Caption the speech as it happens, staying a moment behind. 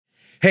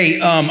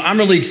Hey, I'm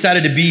really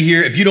excited to be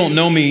here. If you don't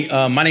know me,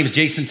 my name is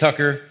Jason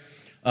Tucker.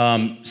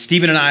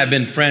 Stephen and I have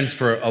been friends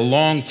for a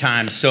long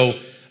time. So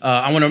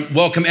I want to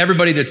welcome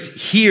everybody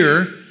that's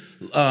here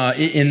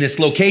in this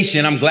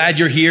location. I'm glad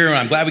you're here, and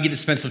I'm glad we get to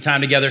spend some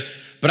time together.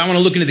 But I want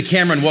to look into the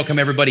camera and welcome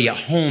everybody at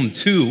home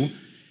too,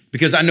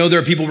 because I know there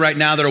are people right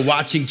now that are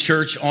watching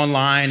church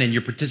online, and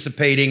you're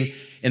participating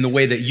in the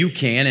way that you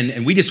can.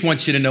 And we just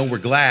want you to know we're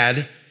glad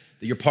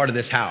that you're part of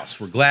this house.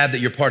 We're glad that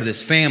you're part of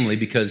this family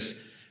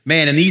because,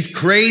 man, in these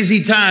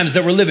crazy times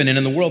that we're living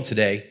in the world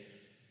today,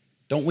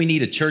 don't we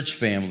need a church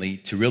family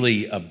to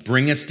really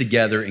bring us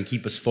together and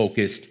keep us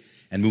focused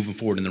and moving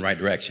forward in the right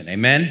direction?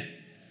 Amen?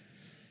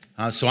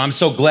 So I'm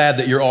so glad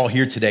that you're all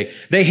here today.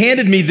 They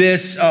handed me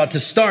this to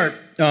start.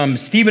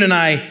 Stephen and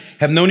I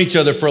have known each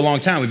other for a long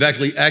time. We've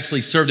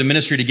actually served in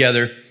ministry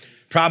together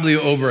probably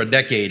over a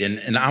decade.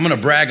 And I'm going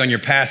to brag on your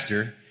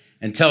pastor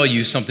and tell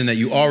you something that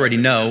you already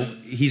know.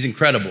 He's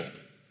incredible.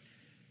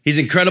 He's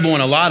incredible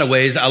in a lot of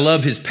ways. I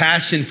love his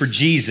passion for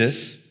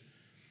Jesus.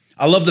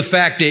 I love the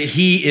fact that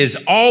he is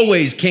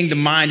always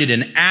kingdom-minded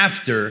and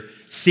after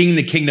seeing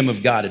the kingdom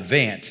of God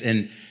advance.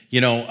 And,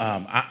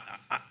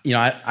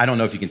 I don't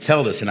know if you can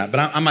tell this or not, but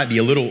I might be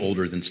a little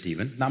older than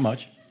Stephen, not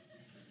much.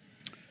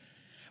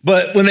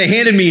 But when they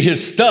handed me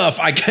his stuff,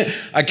 I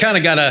kind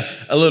of got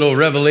a little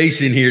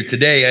revelation here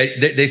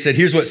today. They said,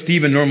 here's what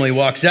Stephen normally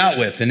walks out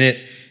with, and it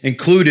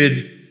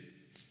included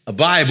a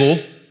Bible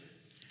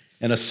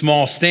and a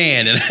small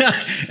stand.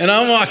 And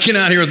I'm walking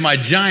out here with my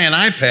giant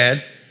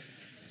iPad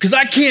because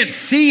I can't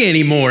see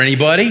anymore,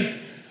 anybody.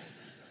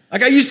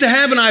 Like I used to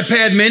have an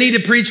iPad mini to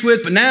preach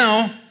with, but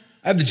now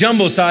I have the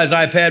jumbo size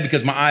iPad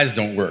because my eyes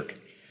don't work.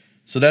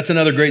 So that's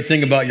another great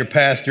thing about your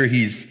pastor.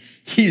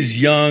 He's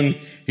young.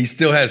 He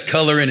still has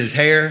color in his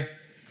hair.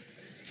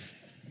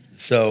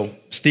 So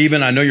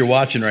Stephen, I know you're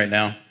watching right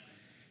now.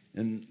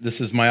 And this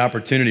is my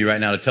opportunity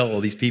right now to tell all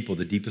these people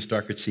the deepest,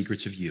 darkest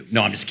secrets of you.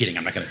 No, I'm just kidding.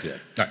 I'm not going to do that.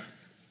 All right.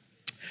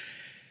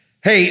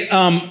 Hey,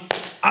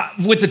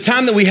 with the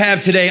time that we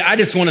have today, I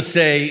just want to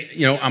say,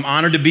 I'm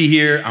honored to be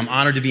here. I'm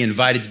honored to be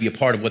invited to be a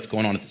part of what's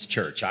going on at this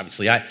church.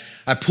 Obviously, I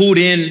pulled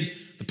in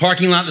the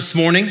parking lot this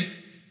morning,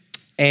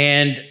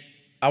 and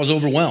I was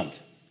overwhelmed.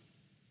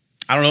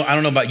 I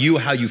don't know about you,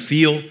 how you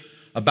feel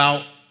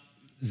about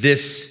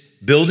this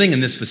building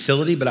and this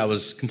facility, but I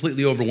was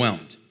completely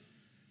overwhelmed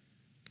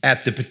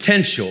at the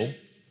potential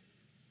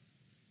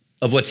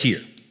of what's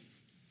here.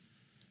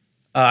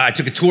 I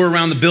took a tour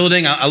around the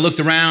building. I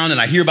looked around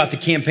and I hear about the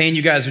campaign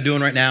you guys are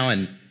doing right now.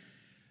 And,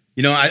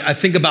 I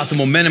think about the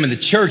momentum in the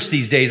church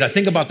these days. I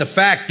think about the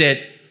fact that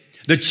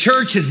the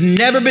church has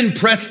never been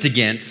pressed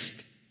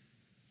against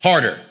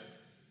harder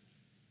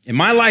in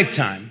my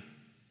lifetime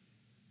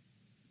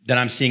than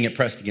I'm seeing it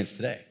pressed against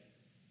today.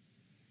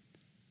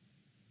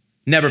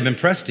 Never been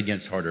pressed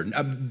against harder.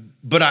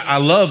 But I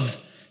love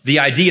the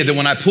idea that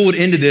when I pulled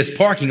into this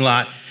parking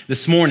lot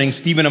this morning,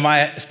 Stephen and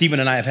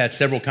I have had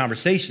several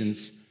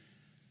conversations.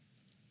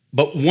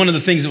 But one of the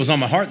things that was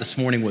on my heart this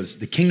morning was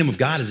the kingdom of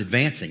God is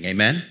advancing,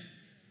 amen?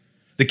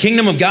 The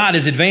kingdom of God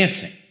is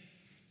advancing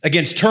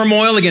against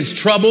turmoil, against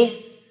trouble,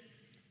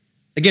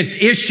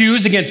 against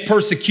issues, against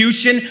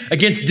persecution,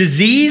 against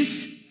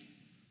disease.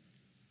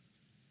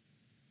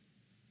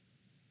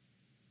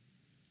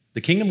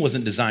 The kingdom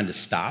wasn't designed to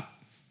stop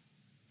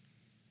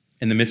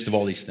in the midst of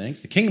all these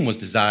things. The kingdom was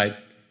designed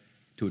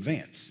to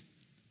advance.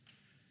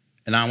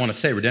 And I want to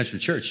say, Redemption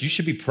Church, you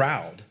should be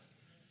proud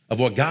of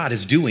what God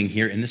is doing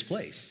here in this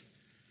place.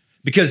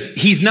 Because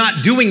he's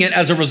not doing it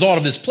as a result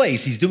of this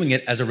place. He's doing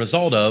it as a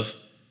result of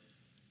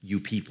you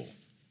people.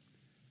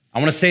 I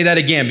want to say that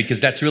again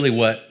because that's really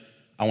what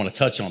I want to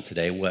touch on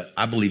today, what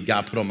I believe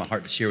God put on my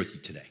heart to share with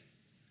you today.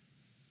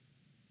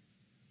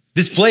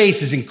 This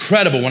place is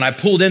incredible. When I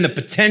pulled in, the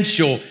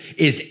potential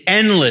is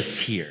endless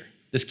here.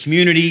 This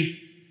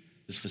community,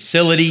 this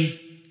facility.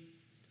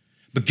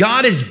 But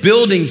God is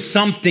building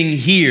something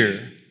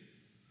here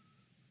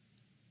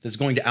that's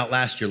going to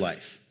outlast your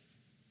life.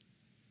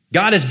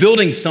 God is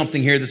building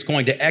something here that's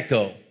going to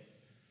echo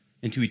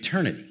into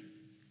eternity.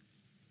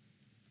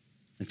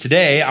 And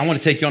today, I want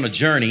to take you on a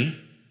journey,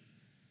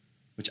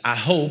 which I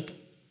hope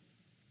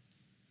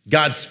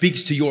God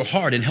speaks to your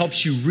heart and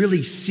helps you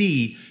really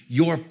see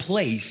your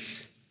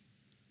place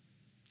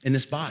in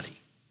this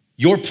body.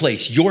 Your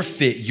place, your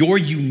fit, your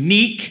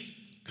unique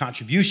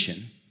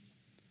contribution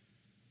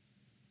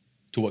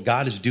to what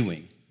God is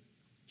doing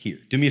here.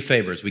 Do me a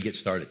favor as we get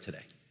started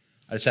today.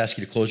 I just ask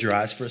you to close your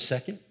eyes for a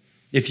second.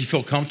 If you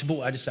feel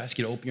comfortable, I just ask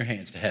you to open your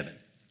hands to heaven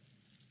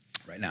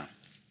right now.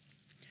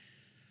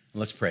 And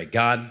let's pray.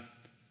 God,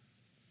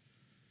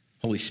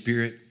 Holy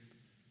Spirit,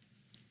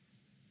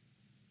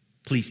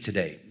 please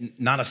today,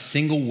 not a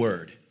single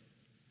word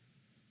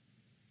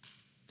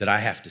that I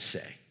have to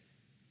say,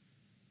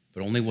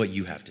 but only what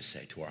you have to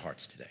say to our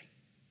hearts today.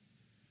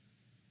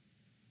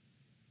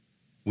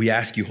 We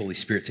ask you, Holy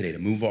Spirit, today to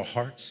move our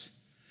hearts,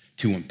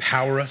 to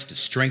empower us, to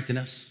strengthen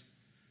us,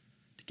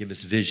 to give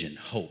us vision,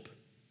 hope,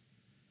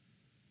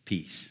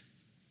 peace.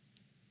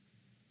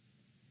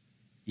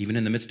 Even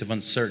in the midst of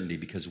uncertainty,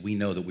 because we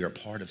know that we are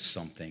part of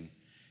something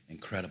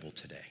incredible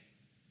today.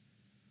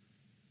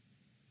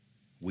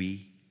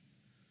 We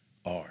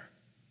are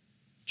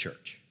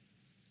church.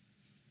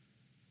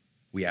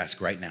 We ask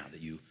right now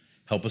that you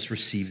help us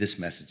receive this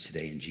message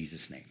today in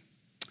Jesus' name.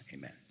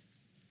 Amen.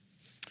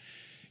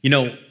 You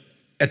know,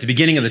 at the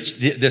beginning of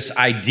this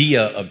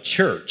idea of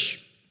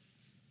church,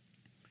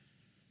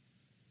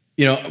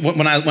 you know,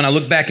 when I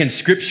look back in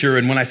Scripture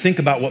and when I think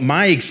about what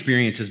my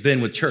experience has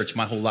been with church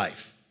my whole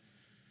life,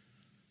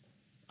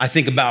 I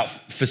think about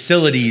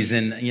facilities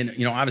and,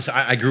 you know, obviously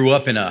I grew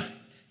up in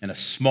a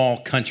small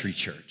country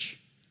church.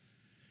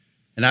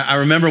 And I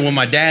remember when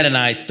my dad and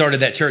I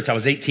started that church, I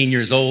was 18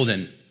 years old,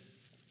 and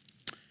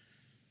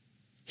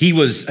he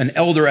was an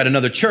elder at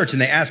another church,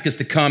 and they asked us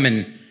to come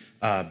and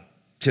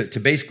to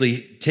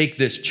basically take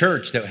this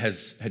church that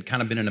had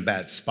kind of been in a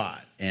bad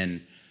spot.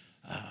 And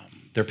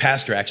their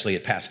pastor actually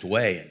had passed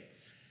away. And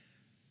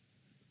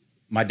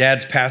my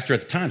dad's pastor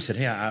at the time said,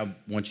 hey, I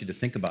want you to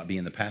think about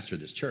being the pastor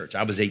of this church.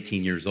 I was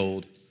 18 years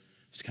old,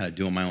 just kind of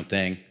doing my own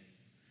thing.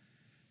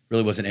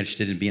 Really wasn't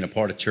interested in being a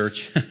part of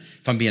church.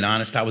 If I'm being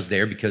honest, I was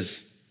there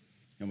because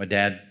my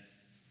dad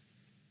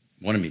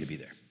wanted me to be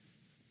there.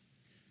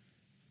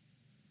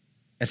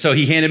 And so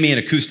he handed me an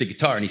acoustic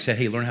guitar and he said,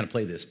 hey, learn how to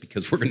play this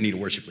because we're gonna need a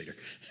worship leader.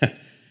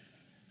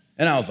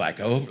 And I was like,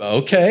 oh,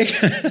 okay.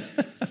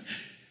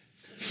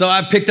 So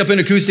I picked up an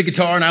acoustic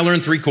guitar and I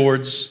learned 3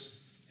 chords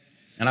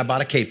and I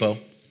bought a capo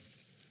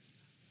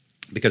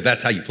because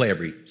that's how you play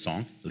every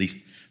song, at least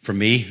for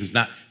me, who's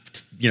not,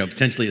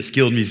 potentially a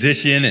skilled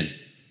musician. And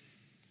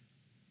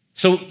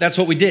so that's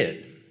what we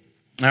did.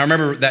 And I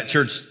remember that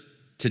church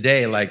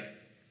today,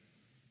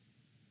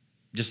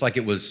 just like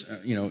it was,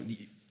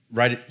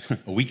 right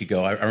a week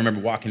ago. I remember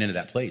walking into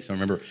that place. I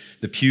remember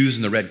the pews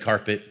and the red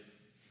carpet.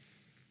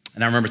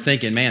 And I remember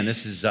thinking, man,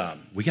 this is,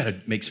 we got to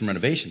make some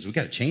renovations. We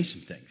got to change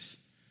some things,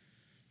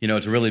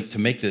 to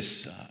make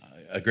this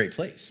a great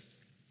place.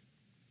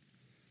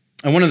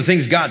 And one of the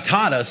things God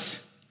taught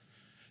us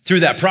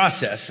through that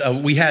process,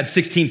 we had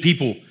 16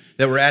 people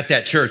that were at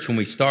that church when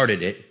we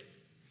started it.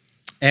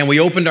 And we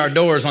opened our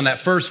doors on that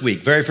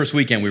very first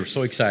weekend. We were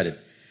so excited.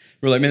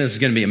 We were like, man, this is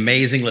going to be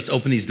amazing. Let's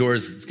open these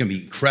doors. It's going to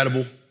be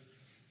incredible.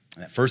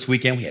 And that first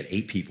weekend, we had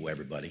 8 people,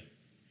 everybody.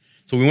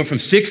 So we went from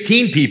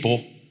 16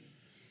 people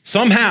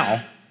somehow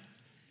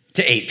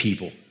to 8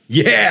 people.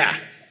 Yeah.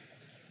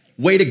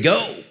 Way to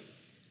go.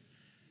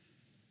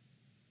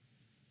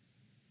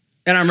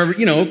 And I remember,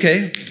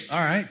 okay, all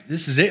right,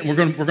 this is it. We're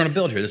going to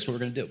build here. This is what we're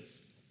going to do.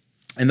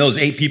 And those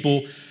 8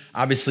 people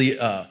obviously,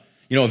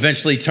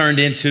 eventually turned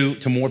into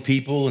more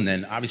people. And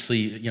then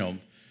obviously,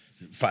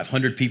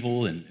 500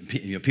 people and,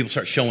 people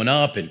start showing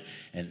up and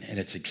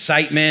it's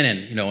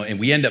excitement. And, and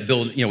we end up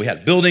building, we had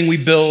a building we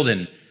built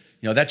and,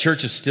 that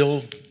church is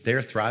still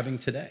there thriving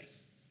today.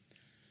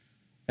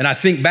 And I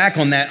think back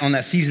on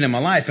that season in my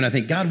life and I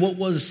think, God, what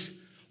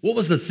was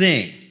the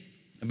thing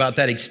about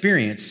that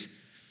experience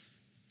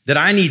that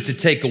I need to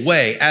take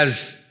away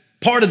as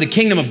part of the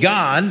kingdom of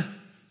God,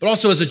 but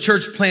also as a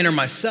church planner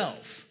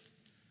myself?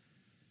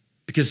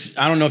 Because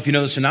I don't know if you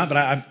know this or not, but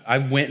I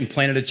went and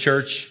planted a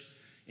church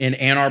in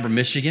Ann Arbor,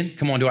 Michigan.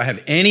 Come on, do I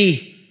have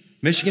any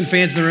Michigan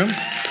fans in the room?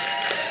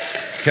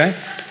 Okay.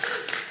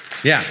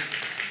 Yeah.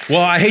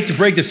 Well, I hate to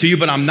break this to you,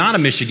 but I'm not a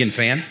Michigan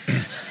fan.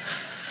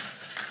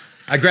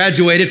 I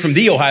graduated from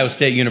The Ohio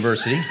State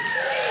University.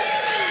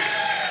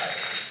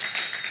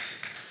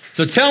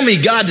 So tell me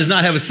God does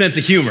not have a sense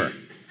of humor,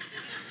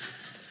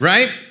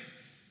 right?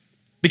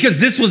 Because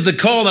this was the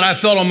call that I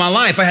felt on my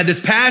life. I had this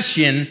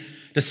passion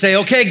to say,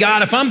 okay,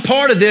 God, if I'm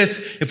part of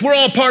this, if we're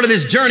all part of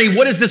this journey,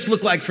 what does this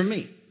look like for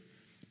me?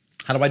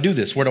 How do I do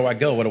this? Where do I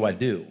go? What do I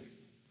do?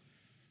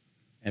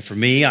 And for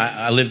me,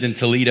 I lived in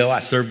Toledo. I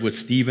served with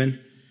Stephen,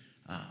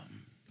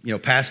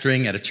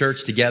 pastoring at a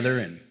church together.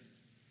 And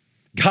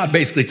God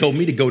basically told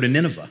me to go to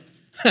Nineveh.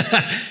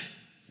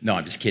 No,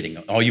 I'm just kidding.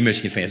 All you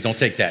Michigan fans, don't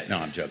take that. No,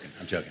 I'm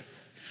joking.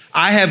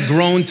 I have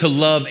grown to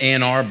love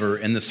Ann Arbor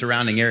and the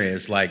surrounding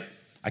areas like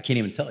I can't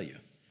even tell you.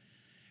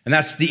 And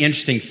that's the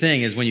interesting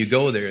thing is when you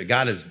go there,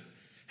 God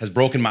has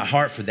broken my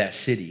heart for that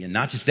city. And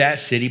not just that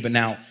city, but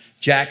now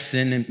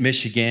Jackson,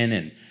 Michigan,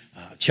 and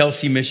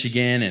Chelsea,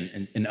 Michigan,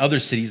 and other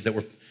cities that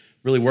we're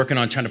really working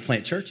on trying to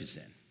plant churches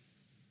in.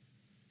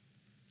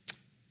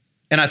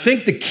 And I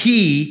think the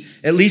key,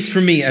 at least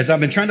for me, as I've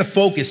been trying to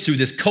focus through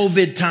this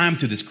COVID time,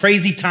 through this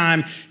crazy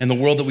time in the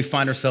world that we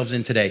find ourselves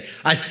in today,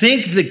 I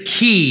think the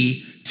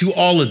key to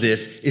all of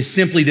this is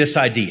simply this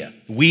idea.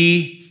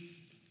 We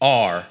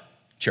are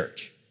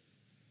church.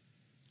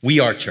 We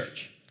are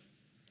church.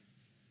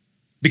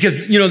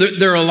 Because,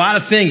 there are a lot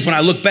of things when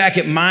I look back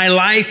at my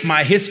life,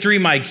 my history,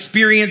 my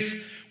experience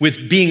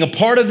with being a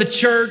part of the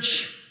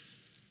church,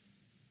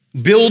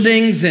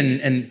 buildings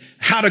and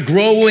how to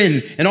grow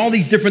and all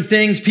these different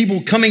things,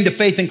 people coming to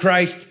faith in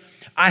Christ.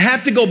 I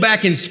have to go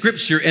back in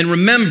Scripture and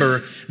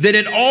remember that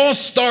it all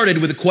started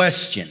with a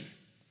question.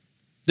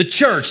 The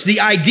church, the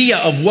idea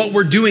of what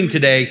we're doing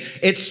today,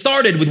 it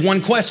started with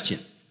one question.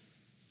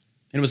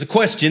 And it was a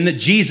question that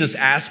Jesus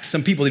asked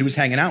some people that he was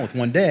hanging out with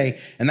one day.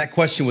 And that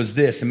question was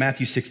this. In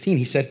Matthew 16,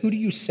 he said, who do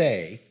you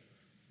say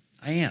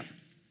I am.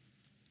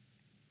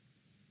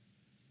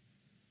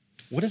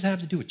 What does that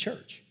have to do with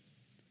church?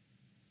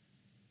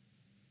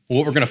 Well,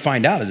 what we're going to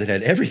find out is it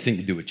had everything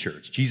to do with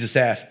church. Jesus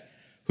asked,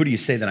 who do you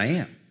say that I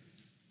am?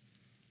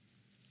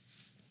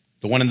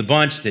 The one in the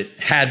bunch that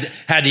had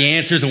the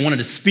answers and wanted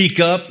to speak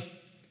up.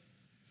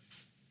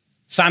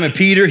 Simon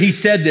Peter, he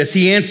said this.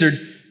 He answered,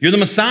 you're the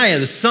Messiah,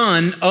 the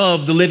Son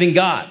of the living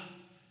God.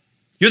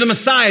 You're the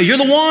Messiah. You're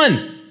the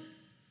one.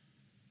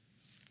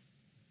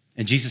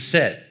 And Jesus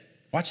said,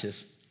 watch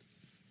this.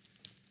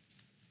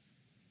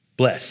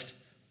 Blessed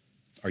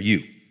are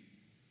you,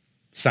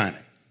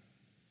 Simon,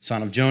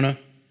 son of Jonah,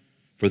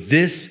 for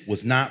this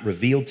was not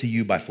revealed to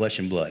you by flesh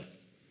and blood.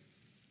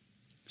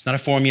 It's not a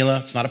formula.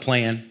 It's not a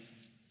plan.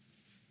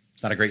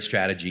 It's not a great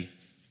strategy.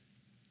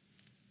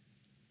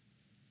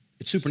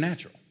 It's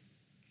supernatural.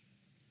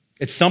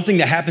 It's something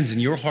that happens in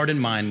your heart and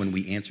mind when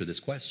we answer this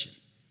question.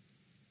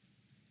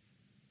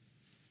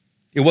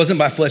 It wasn't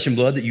by flesh and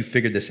blood that you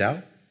figured this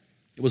out.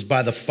 It was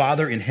by the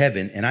Father in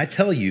heaven. And I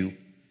tell you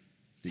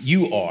that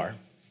you are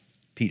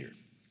Peter.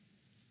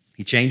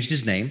 He changed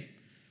his name,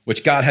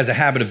 which God has a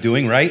habit of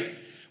doing, right?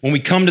 When we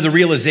come to the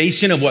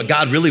realization of what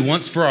God really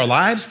wants for our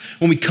lives,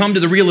 when we come to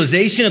the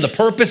realization of the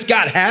purpose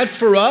God has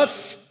for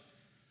us,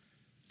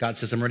 God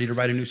says, I'm ready to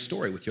write a new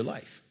story with your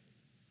life.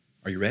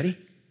 Are you ready?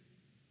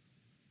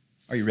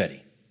 Are you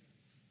ready?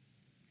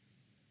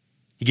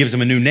 He gives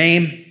him a new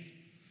name,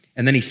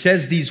 and then he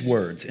says these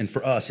words. And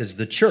for us as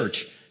the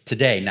church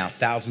today, now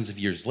thousands of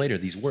years later,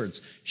 these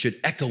words should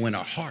echo in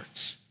our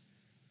hearts.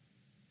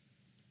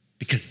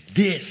 Because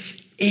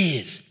this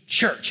is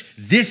church.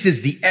 This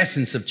is the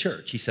essence of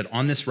church. He said,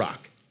 on this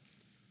rock,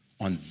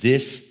 on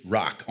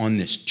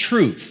this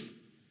truth,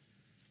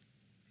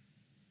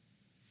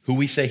 who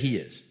we say he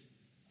is.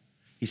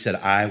 He said,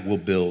 I will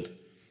build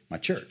my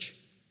church.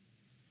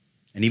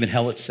 And even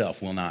hell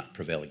itself will not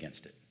prevail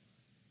against it.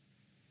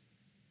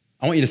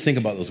 I want you to think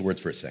about those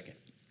words for a second.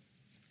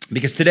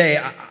 Because today,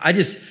 I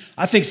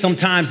think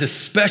sometimes,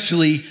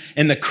 especially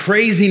in the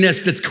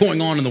craziness that's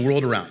going on in the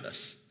world around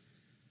us,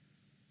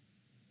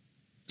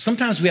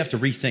 sometimes we have to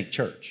rethink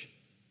church.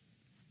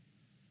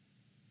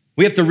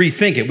 We have to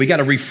rethink it. We got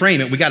to reframe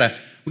it. We got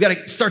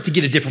to start to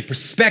get a different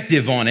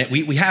perspective on it.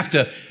 We have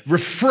to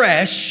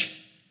refresh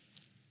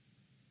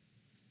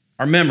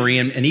our memory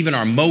and even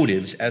our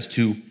motives as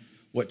to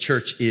what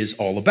church is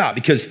all about.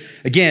 Because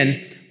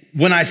again,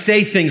 when I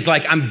say things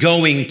like, I'm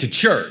going to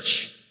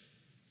church.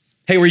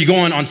 Hey, where are you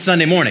going on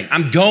Sunday morning?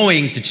 I'm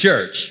going to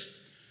church.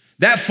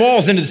 That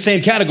falls into the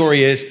same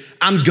category as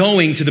I'm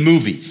going to the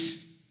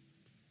movies.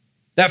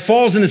 That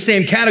falls in the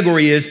same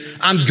category as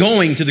I'm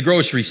going to the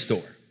grocery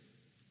store.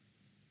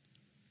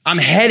 I'm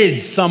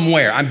headed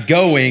somewhere. I'm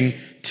going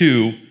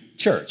to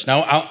church.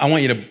 Now, I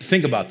want you to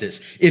think about this.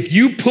 If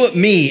you put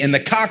me in the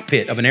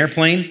cockpit of an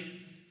airplane,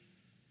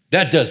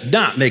 that does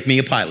not make me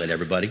a pilot,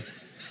 everybody.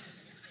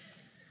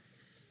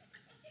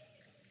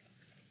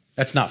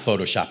 That's not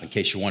Photoshop, in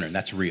case you're wondering.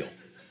 That's real.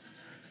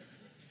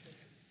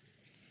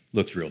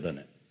 Looks real, doesn't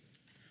it?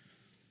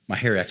 My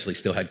hair actually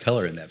still had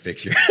color in that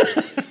picture.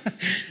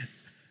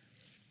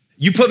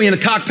 You put me in the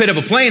cockpit of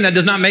a plane, that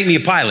does not make me a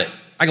pilot.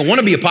 I can want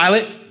to be a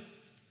pilot.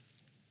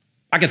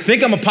 I can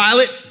think I'm a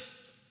pilot.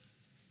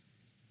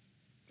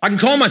 I can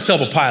call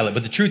myself a pilot,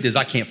 but the truth is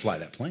I can't fly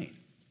that plane.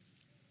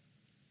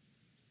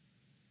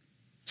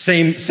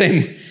 Same,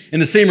 in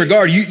the same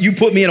regard, you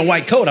put me in a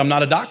white coat, I'm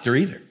not a doctor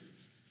either.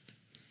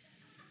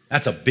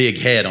 That's a big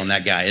head on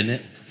that guy, isn't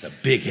it? It's a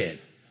big head,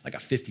 like a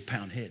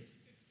 50-pound head.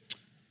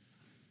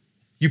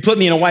 You put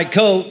me in a white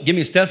coat, give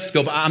me a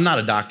stethoscope, I'm not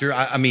a doctor.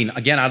 I mean,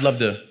 again, I'd love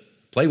to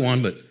play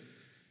one, but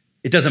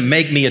it doesn't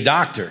make me a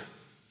doctor.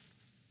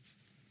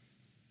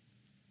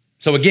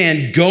 So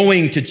again,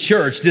 going to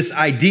church, this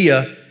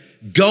idea,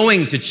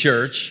 going to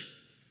church,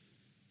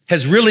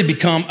 has really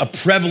become a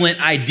prevalent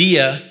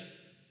idea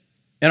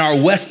in our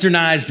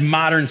westernized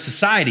modern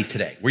society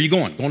today. Where are you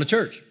going? Going to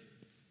church.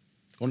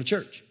 Going to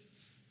church.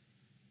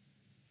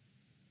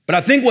 But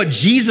I think what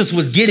Jesus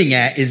was getting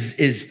at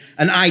is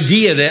an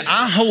idea that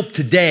I hope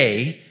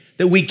today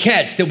that we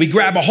catch, that we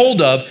grab a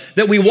hold of,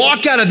 that we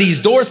walk out of these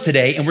doors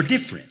today and we're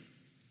different.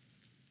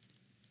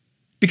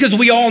 Because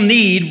we all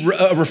need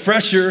a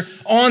refresher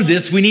on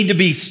this. We need to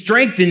be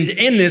strengthened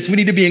in this. We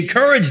need to be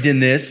encouraged in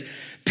this.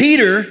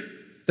 Peter,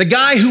 the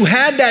guy who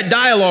had that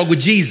dialogue with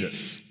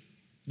Jesus,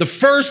 the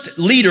first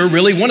leader,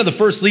 really, one of the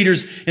first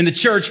leaders in the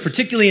church,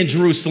 particularly in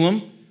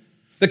Jerusalem,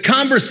 the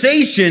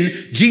conversation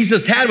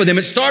Jesus had with him,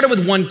 it started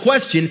with one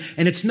question,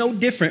 and it's no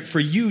different for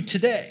you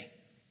today.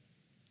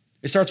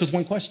 It starts with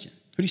one question.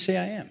 Who do you say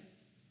I am?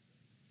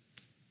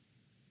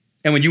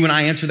 And when you and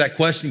I answer that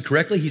question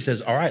correctly, he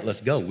says, all right,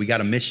 let's go. We got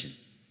a mission.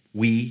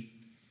 We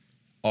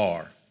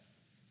are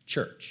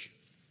church.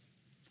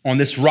 On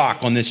this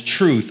rock, on this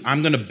truth,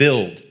 I'm going to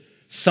build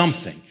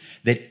something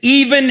that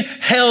even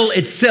hell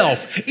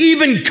itself,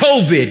 even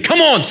COVID, come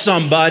on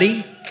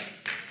somebody,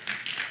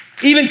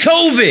 even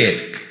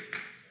COVID,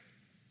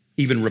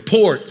 even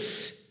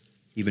reports,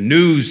 even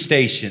news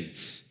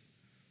stations,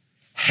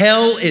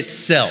 hell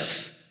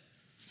itself,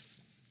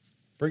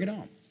 bring it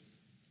on.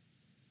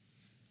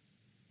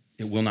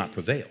 it will not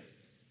prevail.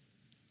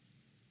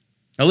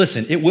 Now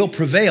listen, it will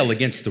prevail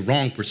against the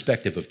wrong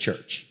perspective of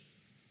church.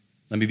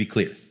 Let me be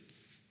clear.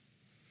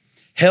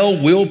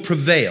 Hell will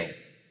prevail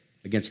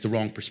against the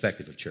wrong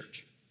perspective of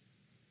church.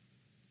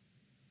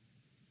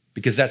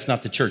 Because that's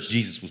not the church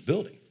Jesus was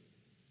building.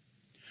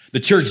 The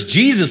church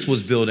Jesus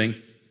was building,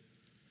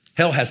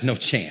 hell has no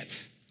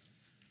chance.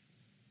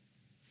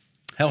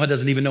 Hell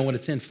doesn't even know what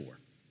it's in for.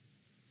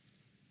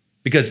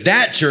 Because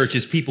that church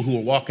is people who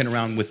are walking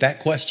around with that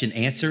question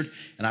answered,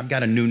 and I've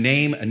got a new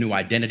name, a new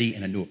identity,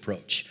 and a new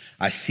approach.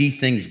 I see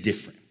things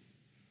different.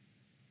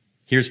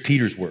 Here's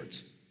Peter's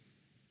words.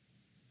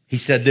 He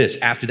said this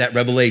after that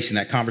revelation,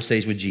 that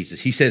conversation with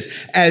Jesus. He says,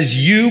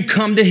 as you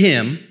come to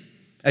him,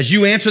 as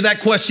you answer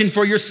that question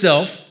for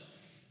yourself,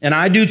 and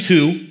I do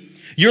too,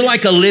 you're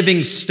like a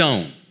living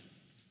stone.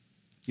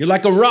 You're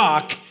like a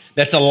rock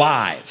that's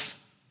alive.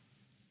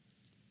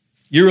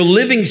 You're a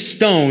living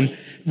stone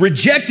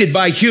rejected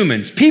by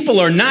humans. People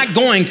are not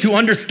going to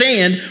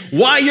understand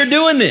why you're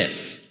doing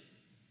this.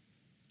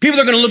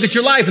 People are going to look at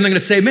your life and they're going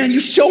to say, man, you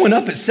showing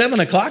up at 7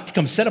 o'clock to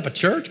come set up a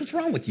church? What's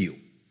wrong with you?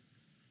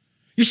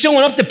 You showing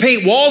up to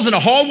paint walls in a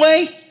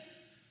hallway?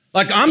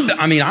 Like I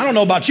don't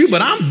know about you,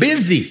 but I'm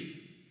busy.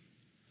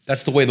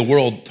 That's the way the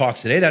world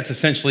talks today. That's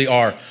essentially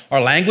our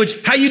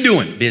language. How you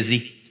doing?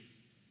 Busy.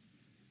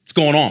 What's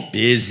going on?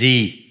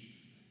 Busy.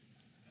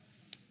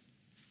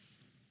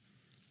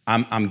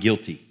 I'm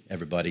guilty,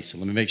 everybody. So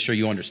let me make sure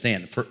you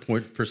understand. The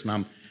first person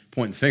I'm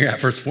pointing the finger at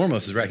first and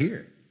foremost is right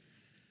here.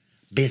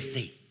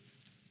 Busy.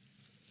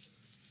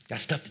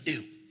 Got stuff to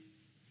do.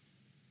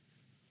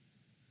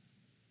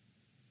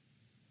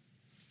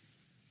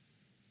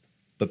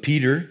 But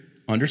Peter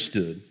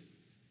understood.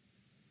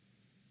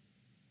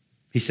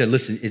 He said,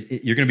 listen,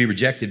 you're going to be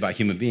rejected by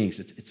human beings.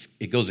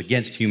 It goes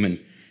against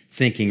human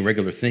thinking,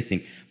 regular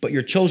thinking. But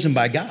you're chosen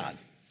by God,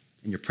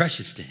 and you're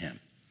precious to him.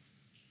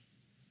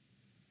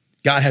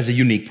 God has a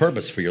unique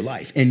purpose for your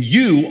life. And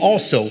you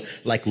also,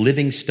 like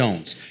living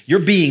stones, you're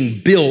being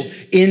built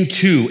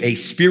into a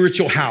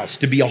spiritual house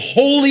to be a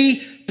holy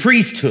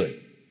priesthood,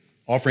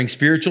 offering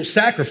spiritual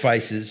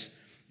sacrifices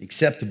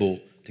acceptable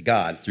to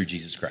God through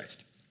Jesus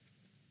Christ.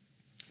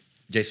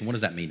 Jason, what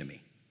does that mean to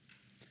me?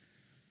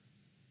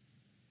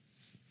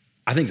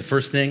 I think the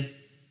first thing,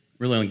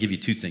 really I'm gonna give you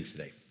two things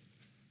today.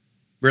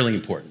 Really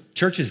important.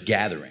 Church is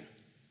gathering,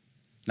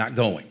 not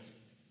going.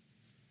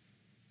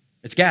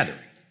 It's gathering.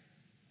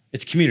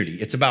 It's community.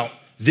 It's about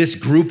this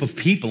group of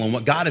people and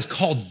what God has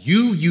called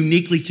you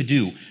uniquely to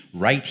do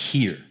right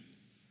here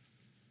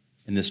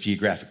in this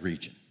geographic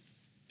region.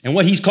 And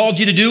what he's called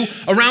you to do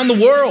around the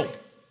world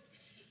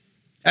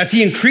as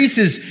he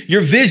increases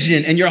your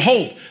vision and your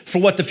hope for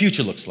what the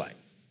future looks like.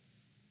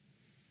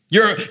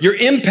 Your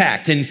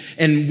impact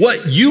and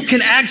what you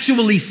can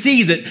actually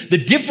see, the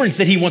difference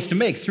that he wants to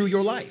make through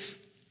your life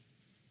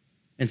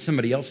and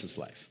somebody else's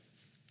life.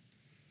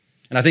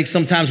 And I think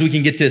sometimes we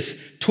can get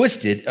this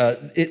twisted.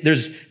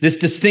 There's this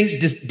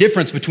distinct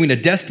difference between a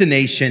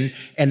destination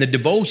and the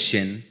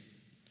devotion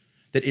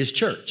that is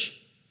church.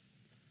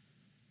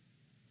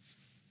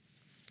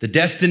 The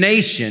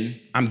destination,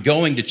 I'm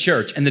going to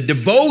church, and the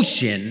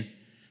devotion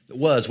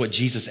was what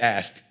Jesus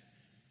asked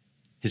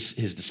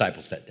his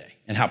disciples that day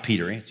and how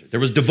Peter answered. There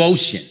was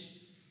devotion.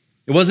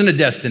 It wasn't a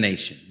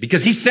destination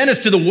because he sent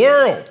us to the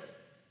world.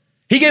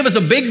 He gave us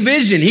a big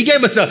vision. He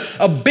gave us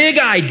a big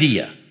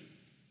idea.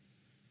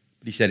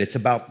 But he said it's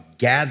about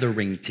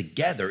gathering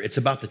together. It's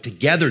about the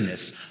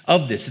togetherness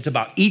of this. It's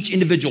about each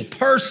individual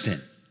person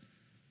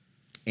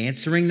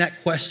answering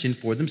that question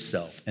for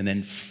themselves and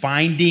then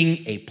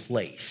finding a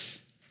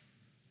place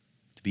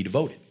to be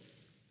devoted.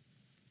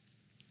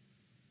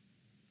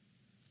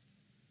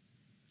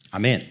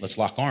 I'm in. Let's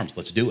lock arms.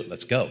 Let's do it.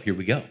 Let's go. Here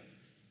we go.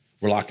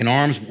 We're locking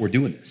arms. We're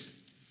doing this.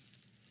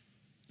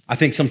 I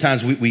think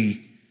sometimes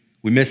we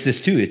miss this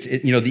too. It's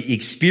the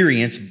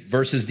experience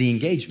versus the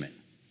engagement.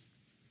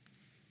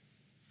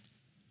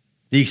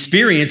 The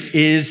experience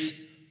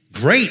is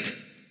great.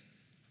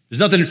 There's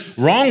nothing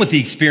wrong with the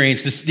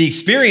experience. The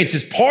experience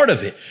is part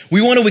of it.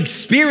 We want to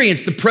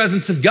experience the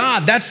presence of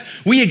God.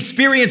 We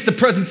experience the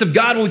presence of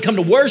God when we come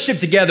to worship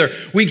together.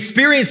 We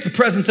experience the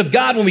presence of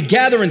God when we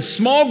gather in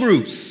small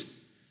groups.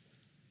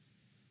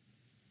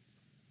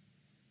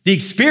 The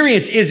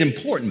experience is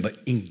important, but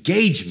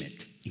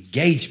engagement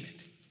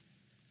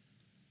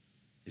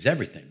is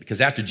everything. Because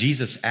after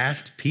Jesus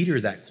asked Peter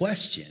that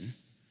question,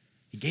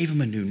 he gave him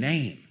a new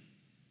name.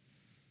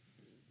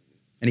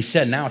 And he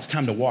said, now it's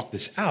time to walk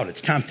this out.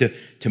 It's time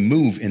to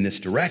move in this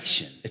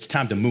direction. It's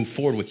time to move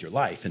forward with your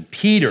life. And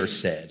Peter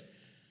said,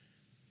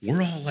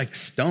 we're all like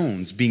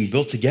stones being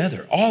built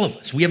together. All of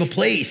us. We have a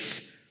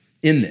place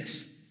in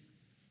this.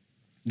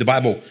 The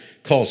Bible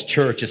calls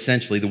church,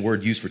 essentially, the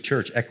word used for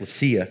church,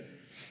 ecclesia,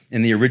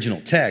 in the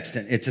original text.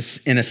 And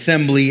it's an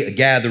assembly, a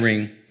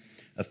gathering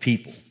of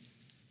people.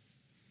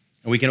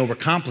 And we can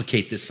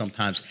overcomplicate this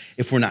sometimes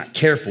if we're not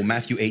careful.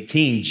 Matthew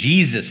 18,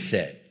 Jesus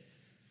said,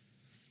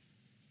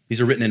 these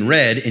are written in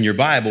red in your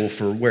Bible,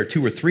 for where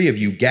 2 or 3 of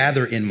you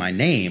gather in my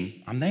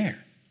name, I'm there.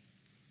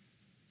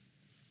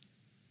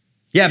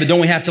 Yeah, but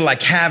don't we have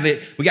to have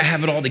it? We got to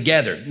have it all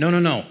together.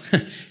 No.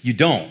 You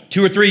don't.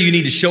 2 or 3, you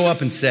need to show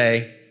up and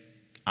say,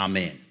 I'm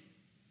in.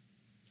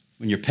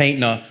 When you're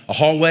painting a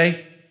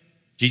hallway,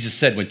 Jesus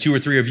said, when 2 or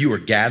 3 of you are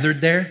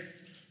gathered there,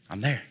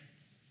 I'm there.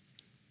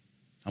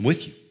 I'm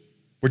with you.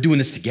 We're doing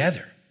this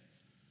together.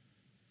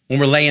 When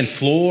we're laying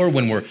floor,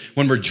 when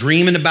we're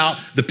dreaming about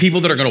the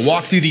people that are going to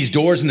walk through these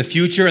doors in the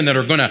future and that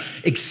are going to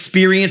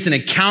experience and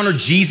encounter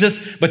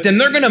Jesus, but then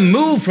they're going to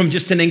move from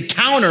just an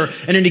encounter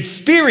and an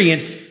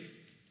experience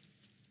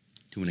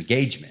to an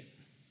engagement,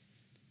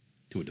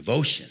 to a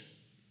devotion.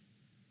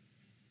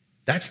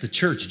 That's the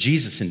church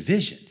Jesus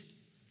envisioned.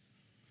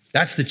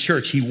 That's the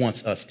church he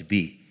wants us to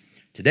be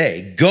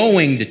today.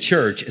 Going to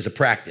church is a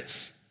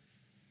practice.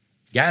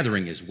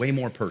 Gathering is way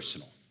more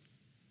personal.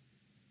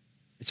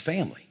 It's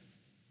family.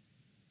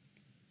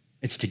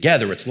 It's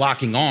together, it's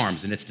locking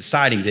arms, and it's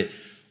deciding that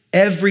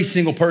every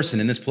single person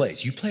in this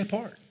place, you play a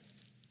part.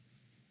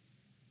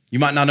 You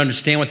might not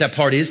understand what that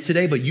part is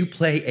today, but you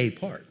play a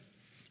part.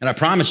 And I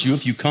promise you,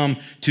 if you come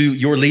to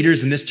your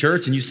leaders in this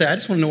church and you say, I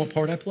just want to know what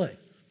part I play,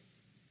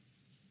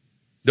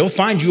 they'll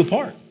find you a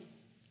part.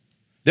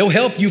 They'll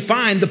help you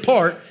find the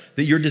part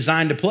that you're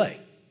designed to play.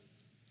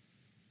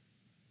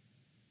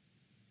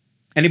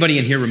 Anybody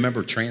in here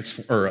remember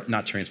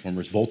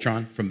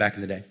Voltron from back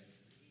in the day?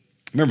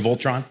 Remember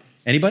Voltron?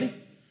 Anybody?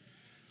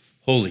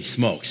 Holy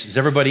smokes. Is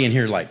everybody in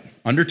here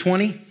under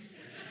 20?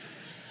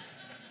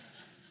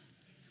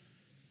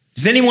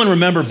 Does anyone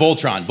remember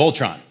Voltron?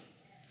 Voltron.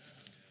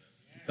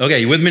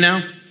 Okay, you with me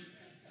now?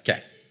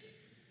 Okay.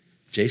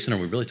 Jason, are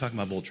we really talking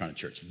about Voltron at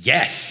church?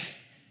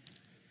 Yes.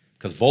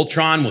 Because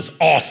Voltron was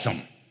awesome.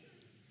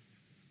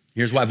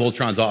 Here's why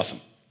Voltron's awesome.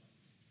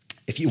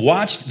 If you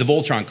watched the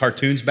Voltron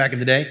cartoons back in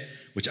the day,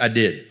 which I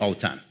did all the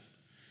time,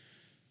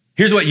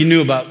 here's what you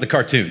knew about the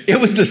cartoon. It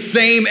was the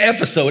same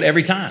episode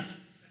every time.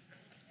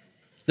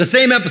 The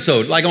same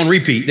episode, on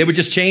repeat. They would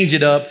just change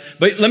it up.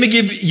 But let me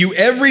give you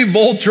every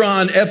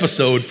Voltron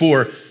episode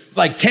for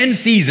 10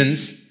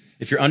 seasons.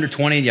 If you're under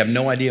 20 and you have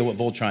no idea what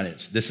Voltron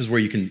is, this is where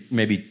you can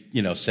maybe,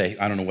 say,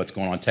 I don't know what's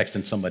going on,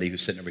 texting somebody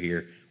who's sitting over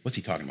here. What's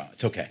he talking about?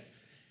 It's okay.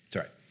 It's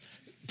all right.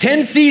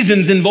 10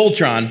 seasons in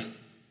Voltron.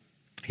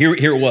 Here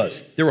it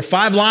was. There were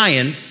 5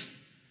 lions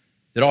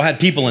that all had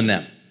people in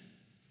them.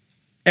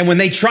 And when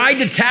they tried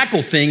to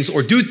tackle things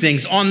or do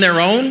things on their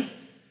own,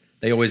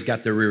 they always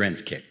got their rear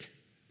ends kicked.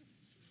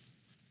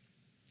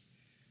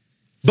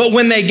 But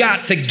when they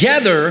got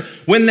together,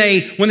 when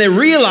they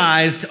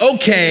realized,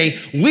 okay,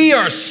 we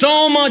are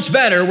so much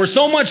better, we're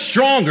so much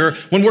stronger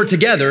when we're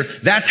together,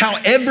 that's how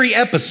every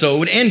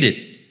episode ended.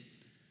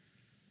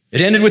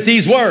 It ended with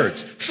these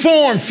words: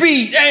 form,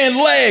 feet, and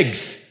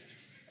legs.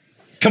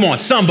 Come on,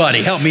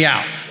 somebody help me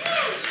out.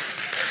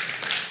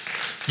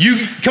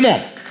 Come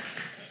on.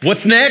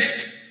 What's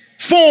next?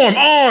 Form,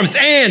 arms,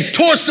 and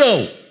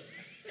torso.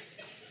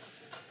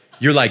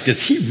 You're like,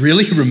 does he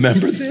really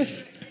remember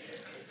this?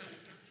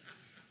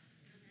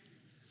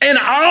 And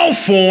I'll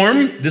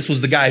form, this was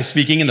the guy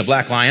speaking in the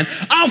Black Lion,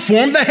 I'll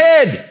form the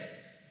head.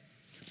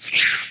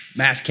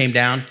 Mask came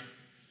down.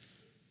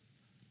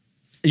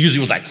 It usually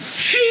was like,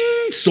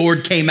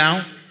 sword came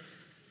out.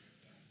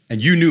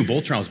 And you knew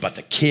Voltron was about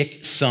to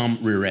kick some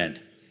rear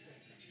end.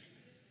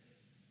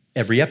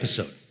 Every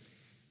episode.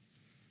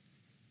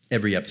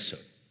 Every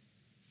episode.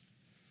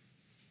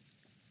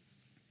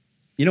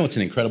 You know, it's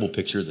an incredible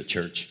picture of the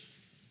church.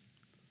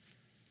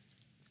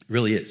 It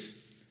really is.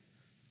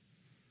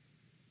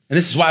 And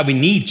this is why we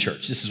need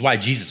church. This is why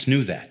Jesus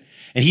knew that.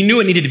 And he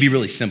knew it needed to be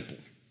really simple.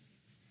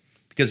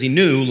 Because he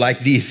knew, like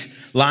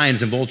these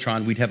lions in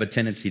Voltron, we'd have a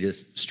tendency to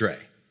stray.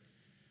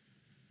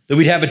 That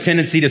we'd have a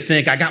tendency to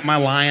think, I got my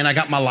lion, I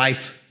got my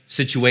life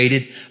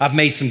situated, I've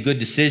made some good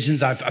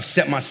decisions, I've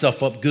set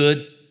myself up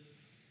good.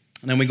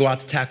 And then we go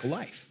out to tackle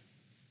life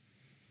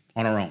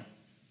on our own.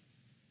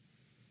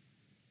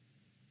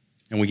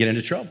 And we get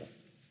into trouble.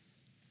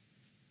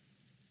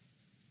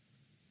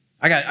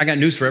 I got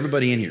news for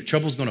everybody in here.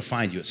 Trouble's going to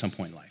find you at some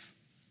point in life.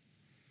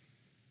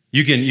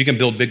 You can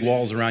build big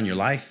walls around your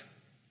life,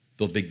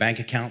 build big bank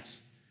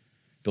accounts,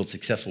 build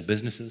successful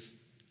businesses.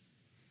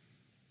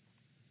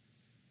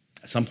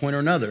 At some point or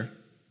another,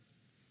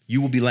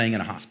 you will be laying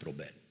in a hospital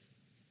bed.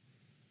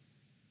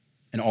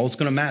 And all that's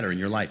going to matter in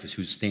your life is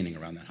who's standing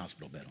around that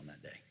hospital bed on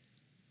that day.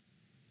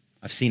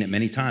 I've seen it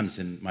many times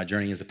in my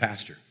journey as a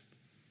pastor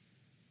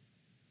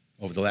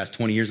over the last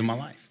 20 years of my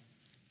life.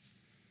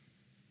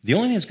 The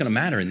only thing that's going to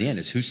matter in the end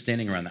is who's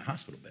standing around that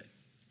hospital bed.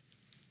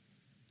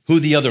 Who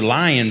the other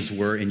lions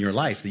were in your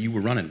life that you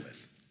were running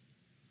with,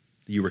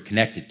 that you were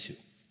connected to.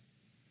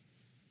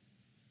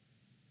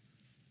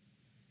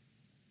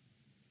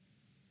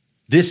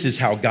 This is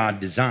how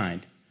God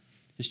designed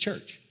his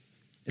church.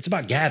 It's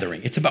about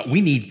gathering. It's about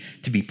we need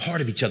to be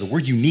part of each other. We're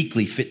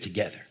uniquely fit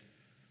together.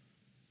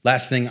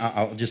 Last thing,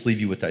 I'll just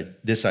leave you with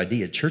this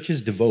idea. Church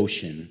is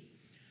devotion,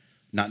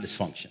 not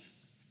dysfunction.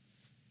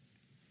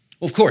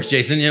 Well, of course,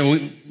 Jason,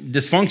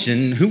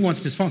 dysfunction, who wants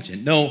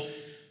dysfunction? No,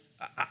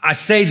 I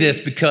say this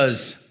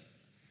because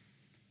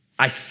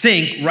I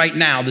think right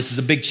now this is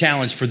a big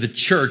challenge for the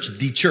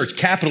church,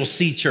 capital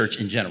C church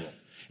in general,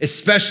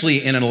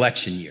 especially in an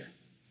election year.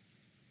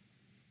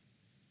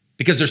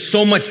 Because there's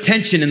so much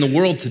tension in the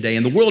world today,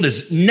 and the world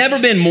has never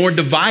been more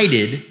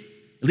divided,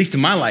 at least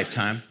in my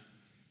lifetime,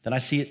 than I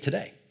see it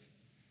today.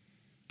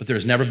 But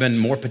there's never been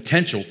more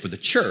potential for the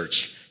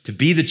church to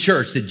be the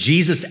church that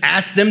Jesus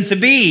asked them to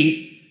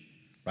be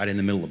right in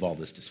the middle of all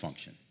this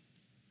dysfunction.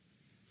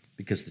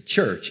 Because the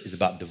church is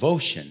about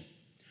devotion,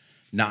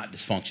 not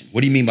dysfunction. What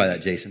do you mean by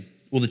that, Jason?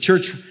 Well, the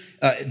church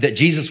that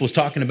Jesus was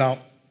talking about,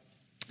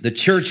 the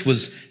church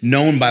was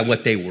known by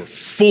what they were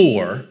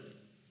for,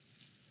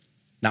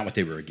 not what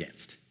they were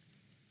against.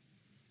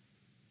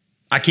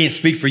 I can't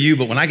speak for you,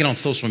 but when I get on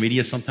social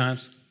media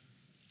sometimes,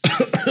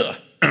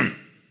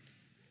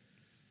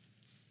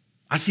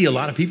 I see a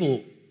lot of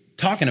people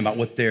talking about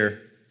what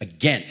they're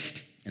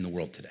against in the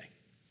world today.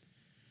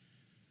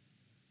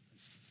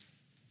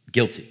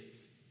 Guilty.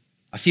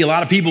 I see a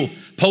lot of people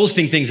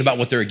posting things about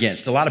what they're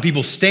against. A lot of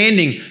people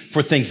standing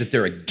for things that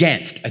they're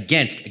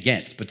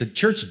against. But the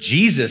church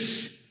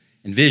Jesus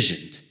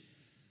envisioned, it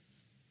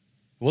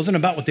wasn't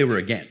about what they were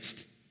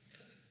against.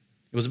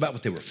 It was about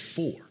what they were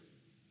for.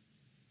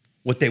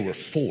 What they were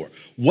for.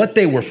 What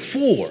they were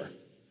for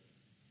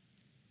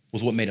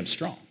was what made them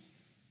strong.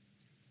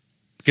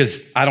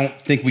 Because I don't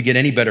think we get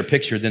any better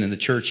picture than in the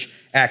church,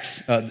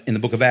 Acts, in the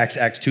book of Acts,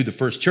 Acts 2, the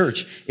first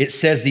church, it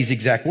says these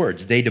exact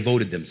words. They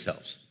devoted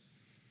themselves.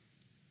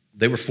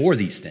 They were for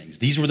these things.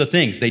 These were the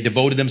things they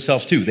devoted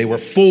themselves to. They were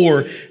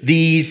for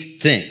these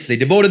things. They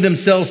devoted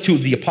themselves to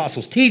the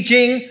apostles'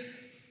 teaching,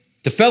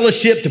 to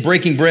fellowship, to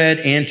breaking bread,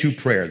 and to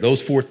prayer.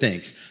 Those 4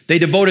 things. They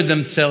devoted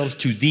themselves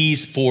to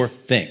these 4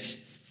 things.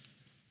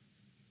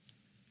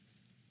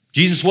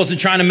 Jesus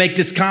wasn't trying to make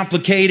this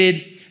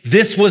complicated.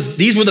 These were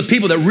the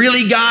people that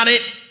really got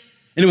it,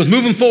 and it was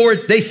moving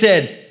forward. They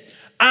said,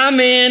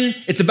 I'm in.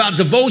 It's about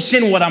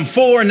devotion, what I'm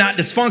for, not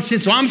dysfunction.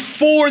 So I'm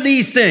for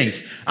these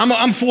things.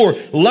 I'm for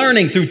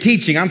learning through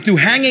teaching. I'm through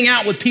hanging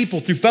out with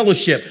people through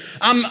fellowship.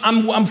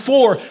 I'm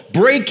for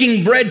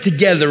breaking bread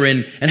together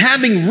and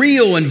having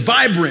real and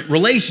vibrant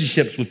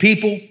relationships with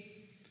people.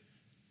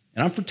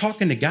 And I'm for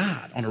talking to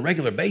God on a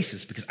regular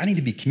basis because I need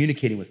to be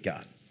communicating with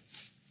God,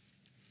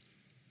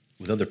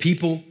 with other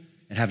people,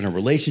 and having a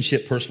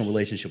relationship, personal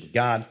relationship with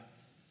God.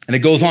 And it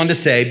goes on to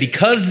say,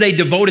 because they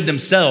devoted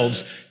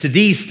themselves to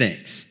these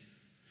things,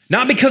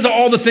 not because of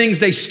all the things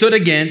they stood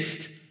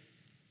against,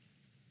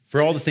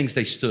 for all the things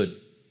they stood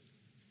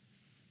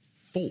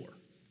for.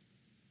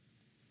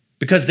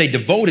 Because they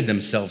devoted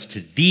themselves to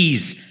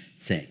these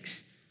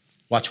things.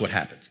 Watch what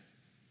happened.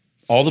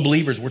 All the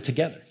believers were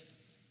together.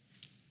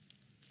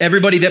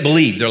 Everybody that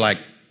believed, they're like,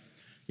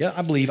 yeah,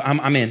 I believe,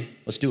 I'm in,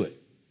 let's do it.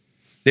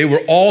 They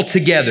were all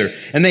together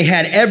and they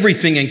had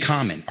everything in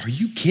common. Are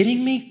you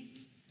kidding me?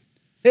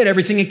 They had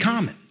everything in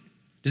common.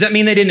 Does that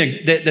mean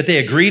that they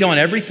agreed on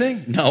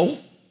everything? No.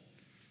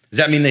 Does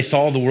that mean they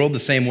saw the world the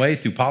same way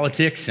through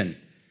politics and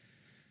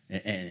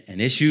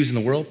issues in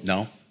the world?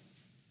 No.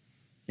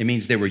 It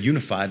means they were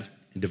unified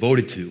and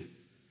devoted to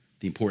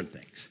the important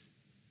things,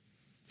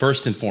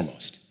 first and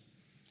foremost.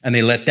 And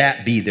they let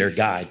that be their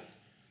guide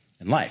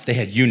in life. They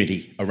had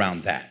unity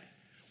around that.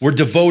 We're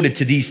devoted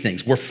to these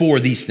things. We're for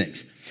these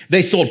things.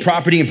 They sold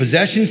property and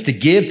possessions to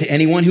give to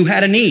anyone who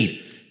had a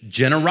need.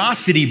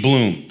 Generosity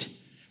bloomed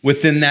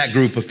within that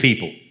group of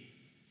people.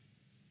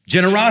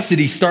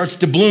 Generosity starts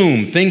to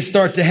bloom. Things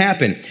start to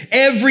happen.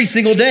 Every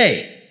single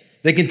day,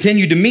 they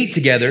continued to meet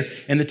together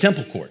in the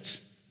temple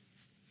courts.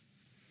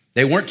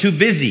 They weren't too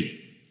busy.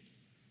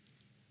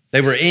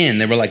 They were in.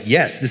 They were like,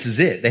 yes, this is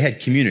it. They had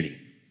community.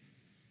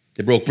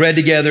 They broke bread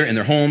together in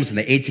their homes and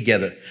they ate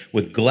together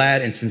with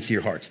glad and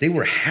sincere hearts. They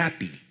were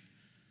happy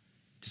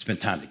to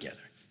spend time together.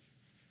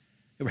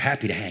 They were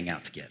happy to hang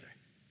out together.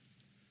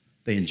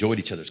 They enjoyed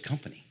each other's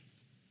company.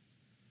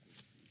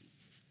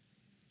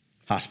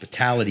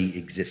 Hospitality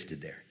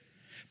existed there.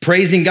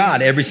 Praising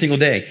God every single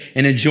day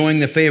and enjoying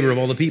the favor of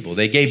all the people.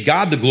 They gave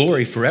God the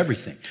glory for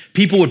everything.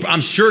 People would,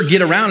 I'm sure,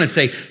 get around and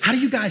say, how do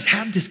you guys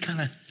have this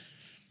kind of,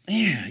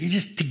 man, you're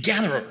just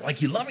together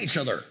like you love each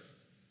other?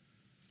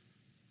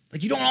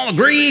 Like you don't all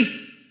agree?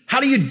 How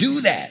do you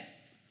do that?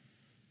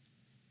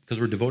 Because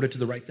we're devoted to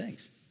the right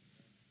things.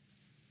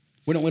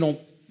 We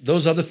don't,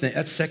 those other things,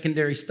 that's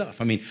secondary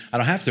stuff. I mean, I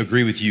don't have to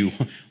agree with you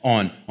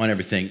on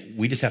everything.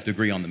 We just have to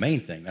agree on the main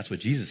thing. That's what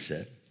Jesus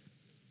said.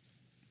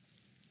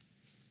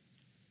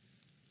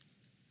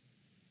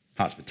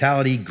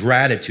 Hospitality,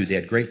 gratitude. They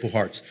had grateful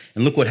hearts.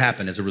 And look what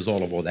happened as a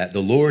result of all that.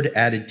 The Lord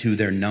added to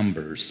their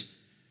numbers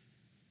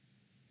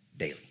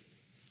daily.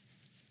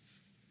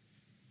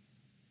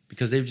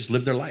 Because they just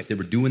lived their life. They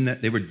were doing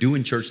that. They were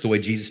doing church the way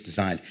Jesus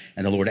designed.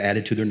 And the Lord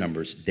added to their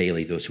numbers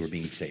daily those who were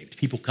being saved.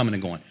 People coming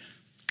and going,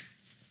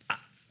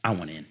 I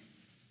want in.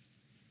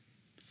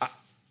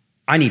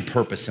 I need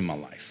purpose in my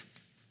life.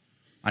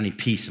 I need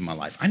peace in my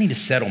life. I need to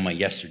settle my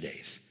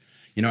yesterdays.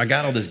 You know, I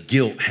got all this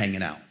guilt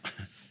hanging out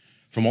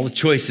from all the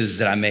choices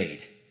that I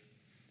made.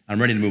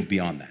 I'm ready to move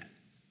beyond that.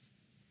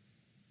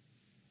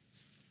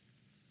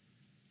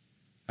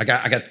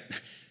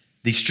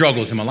 these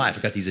struggles in my life.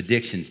 I got these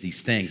addictions,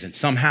 these things. And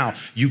somehow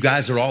you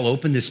guys are all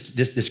open,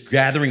 this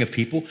gathering of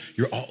people,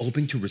 you're all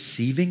open to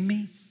receiving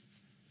me,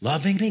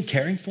 loving me,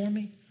 caring for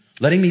me,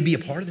 letting me be a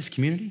part of this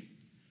community.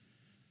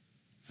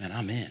 Man,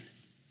 I'm in.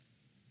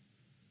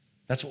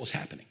 That's what was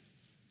happening.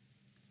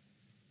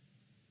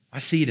 I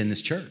see it in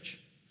this church.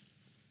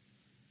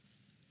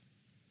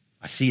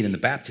 I see it in the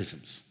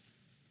baptisms.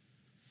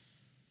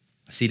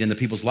 I see it in the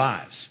people's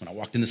lives. When I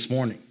walked in this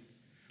morning,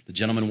 the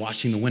gentleman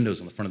washing the windows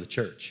on the front of the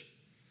church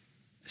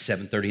at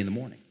 7:30 in the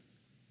morning.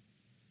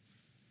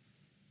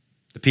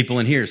 The people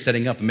in here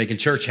setting up and making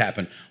church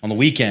happen on the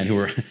weekend who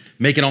are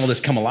making all this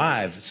come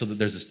alive so that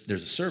there's a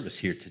service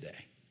here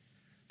today.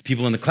 The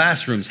people in the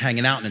classrooms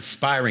hanging out and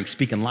inspiring,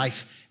 speaking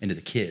life into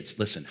the kids.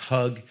 Listen,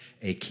 hug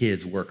a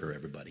kid's worker,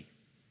 everybody.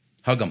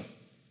 Hug them.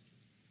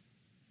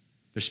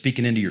 They're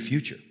speaking into your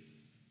future.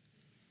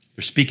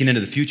 They're speaking into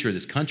the future of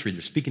this country.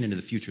 They're speaking into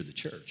the future of the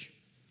church.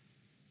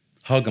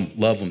 Hug them,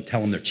 love them,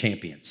 tell them they're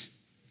champions.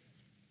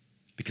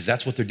 Because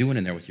that's what they're doing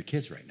in there with your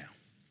kids right now.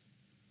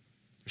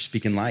 They're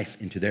speaking life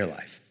into their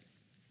life.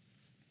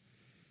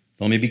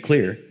 Let me be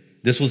clear.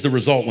 This was the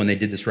result when they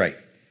did this right.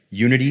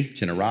 Unity,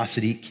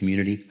 generosity,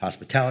 community,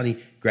 hospitality,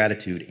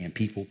 gratitude, and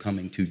people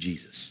coming to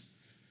Jesus.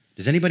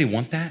 Does anybody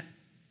want that?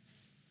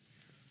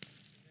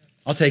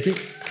 I'll take it.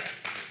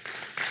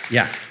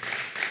 Yeah.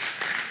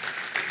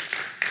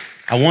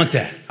 I want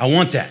that. I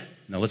want that.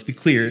 Now let's be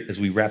clear as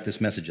we wrap this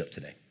message up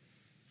today.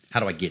 How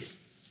do I get it?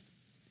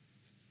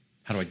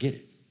 How do I get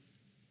it?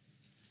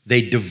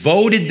 They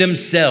devoted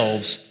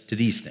themselves to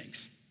these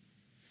things.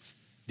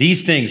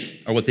 These things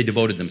are what they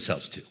devoted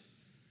themselves to.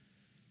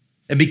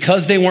 And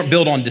because they weren't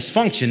built on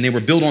dysfunction, they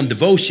were built on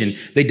devotion,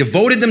 they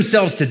devoted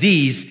themselves to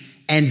these,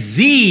 and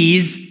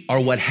these are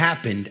what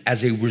happened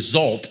as a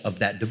result of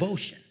that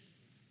devotion.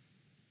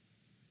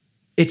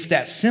 It's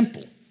that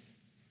simple.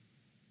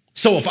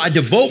 So if I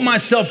devote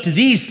myself to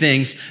these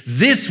things,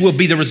 this will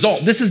be the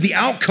result. This is the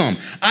outcome.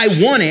 I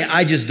want it,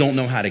 I just don't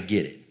know how to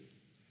get it.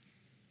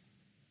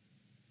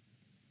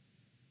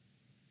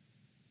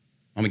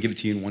 I'm gonna give it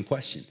to you in one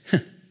question.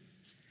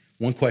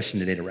 One question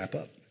today to wrap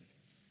up.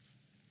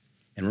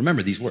 And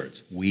remember these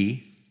words,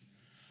 we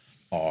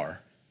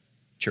are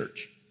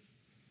church.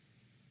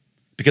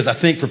 Because I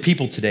think for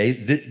people today,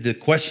 the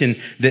question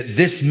that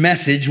this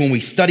message, when we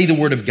study the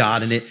Word of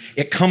God and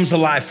it comes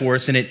alive for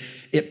us and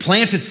it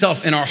plants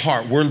itself in our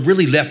heart, we're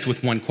really left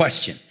with one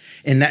question.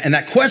 And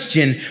that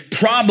question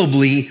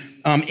probably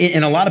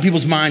in a lot of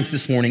people's minds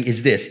this morning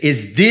is this: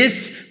 is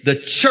this the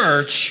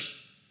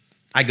church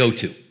I go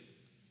to?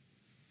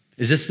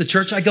 Is this the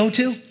church I go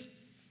to?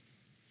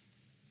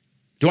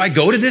 Do I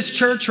go to this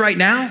church right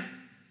now?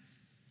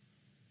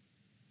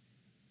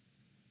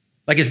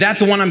 Like, is that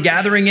the one I'm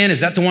gathering in?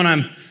 Is that the one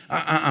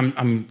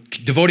I'm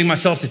devoting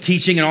myself to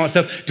teaching and all that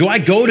stuff? Do I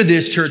go to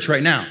this church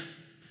right now?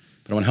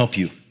 But I want to help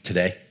you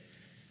today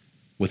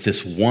with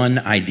this one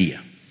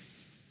idea.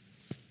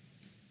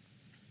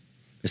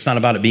 It's not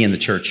about it being the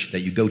church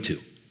that you go to,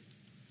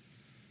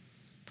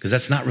 because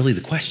that's not really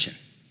the question.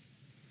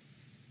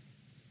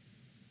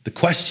 The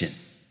question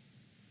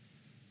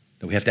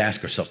that we have to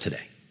ask ourselves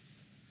today: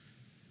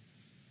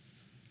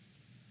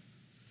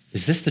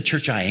 is this the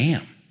church I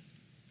am?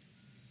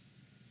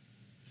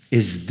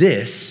 Is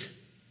this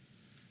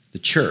the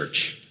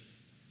church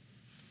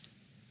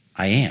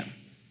I am?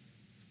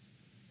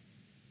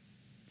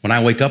 When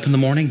I wake up in the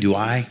morning,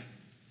 am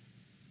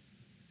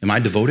I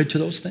devoted to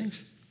those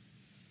things?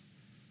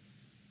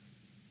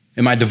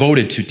 Am I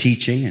devoted to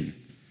teaching and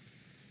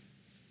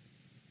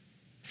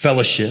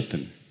fellowship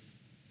and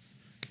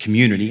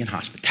community and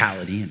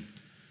hospitality and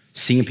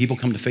seeing people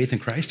come to faith in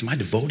Christ? Am I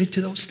devoted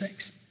to those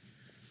things?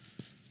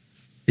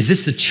 Is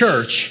this the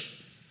church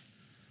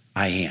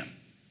I am?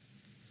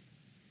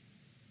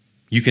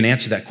 You can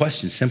answer that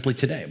question simply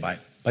today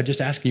by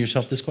just asking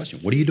yourself this question.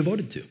 What are you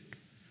devoted to?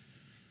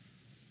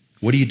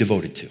 What are you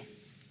devoted to?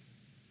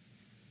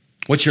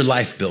 What's your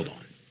life built on?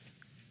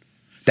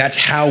 That's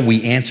how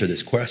we answer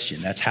this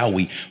question. That's how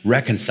we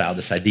reconcile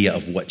this idea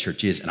of what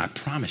church is. And I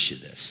promise you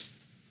this.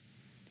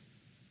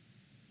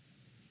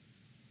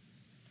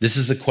 This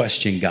is a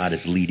question God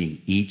is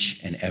leading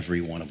each and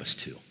every one of us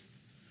to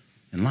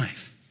in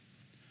life,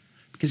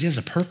 because he has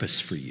a purpose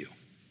for you.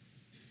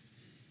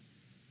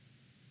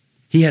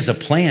 He has a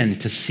plan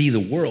to see the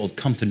world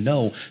come to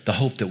know the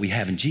hope that we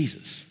have in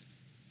Jesus.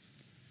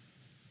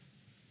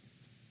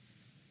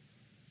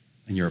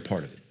 And you're a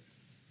part of it,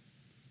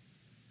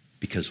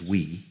 because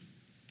we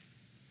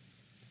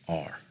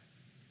are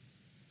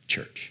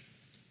church.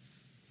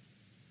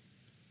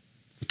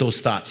 With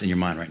those thoughts in your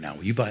mind right now,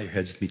 will you bow your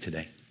heads with me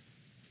today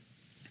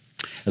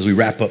as we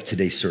wrap up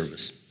today's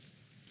service?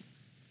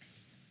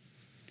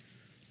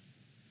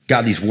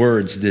 God, these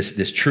words,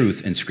 this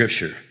truth in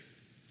Scripture,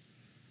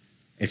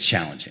 it's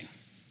challenging,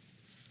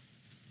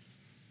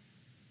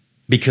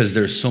 because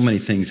there's so many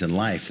things in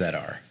life that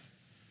are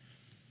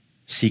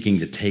seeking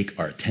to take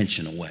our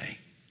attention away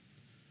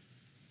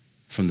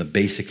from the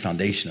basic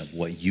foundation of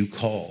what you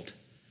called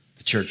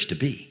the church to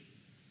be.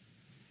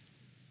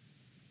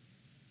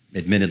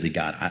 Admittedly,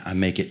 God, I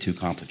make it too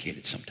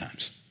complicated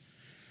sometimes.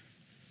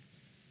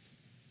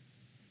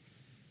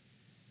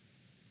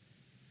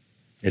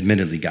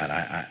 Admittedly,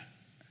 God,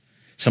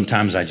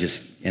 sometimes I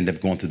just end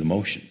up going through the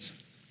motions.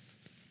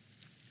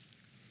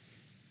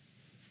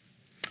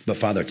 But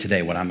Father,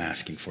 today what I'm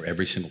asking for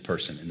every single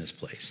person in this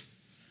place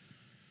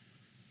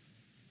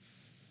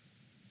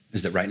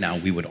is that right now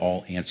we would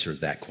all answer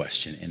that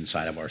question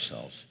inside of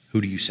ourselves.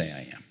 Who do you say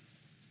I am?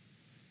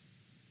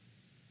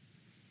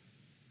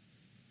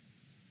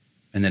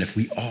 And then if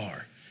we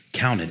are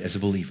counted as a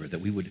believer,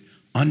 that we would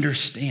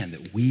understand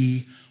that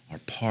we are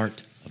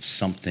part of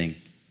something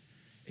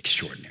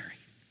extraordinary.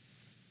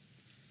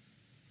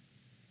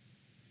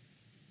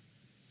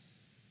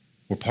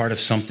 We're part of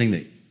something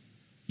that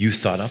you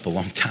thought up a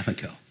long time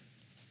ago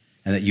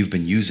and that you've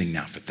been using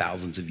now for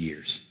thousands of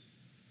years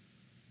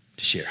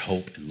to share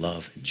hope and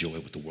love and joy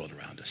with the world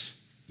around us.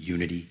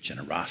 Unity,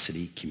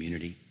 generosity,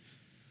 community.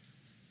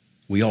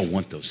 We all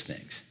want those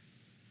things.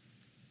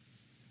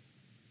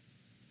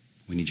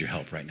 We need your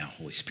help right now,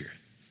 Holy Spirit.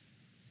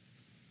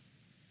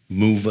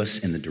 Move us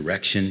in the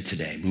direction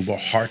today. Move our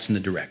hearts in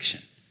the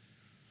direction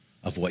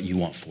of what you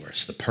want for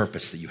us, the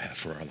purpose that you have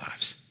for our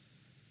lives.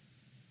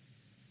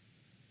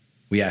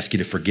 We ask you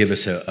to forgive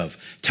us of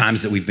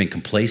times that we've been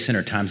complacent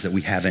or times that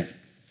we haven't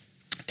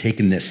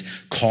taken this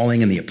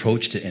calling and the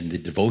approach to and the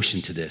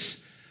devotion to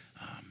this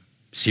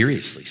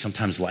seriously.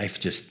 Sometimes life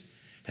just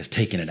has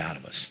taken it out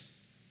of us.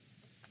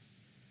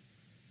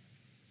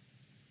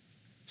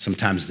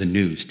 Sometimes the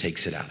news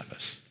takes it out of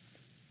us.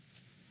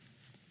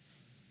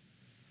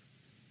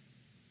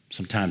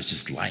 Sometimes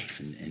just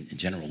life and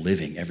general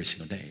living every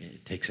single day,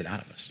 it takes it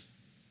out of us.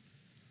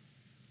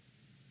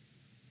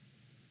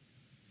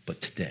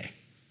 But today,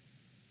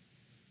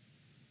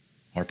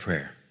 our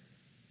prayer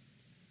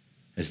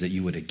is that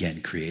you would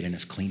again create in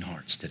us clean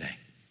hearts today.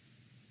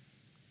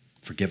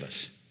 Forgive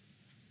us.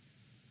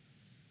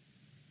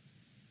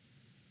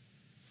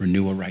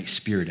 Renew a right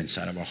spirit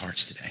inside of our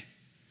hearts today.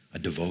 A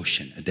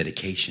devotion, a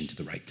dedication to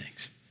the right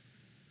things.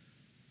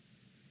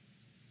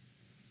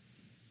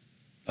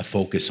 A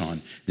focus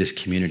on this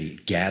community,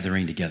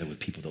 gathering together with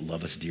people that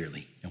love us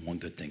dearly and want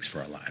good things for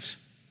our lives.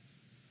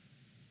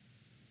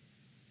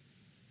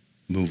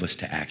 Move us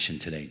to action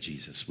today,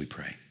 Jesus, we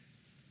pray.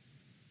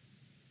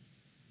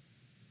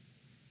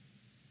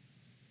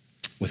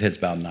 With heads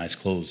bowed and eyes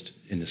closed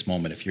in this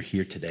moment, if you're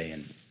here today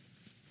and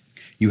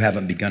you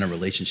haven't begun a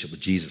relationship with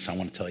Jesus, I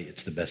want to tell you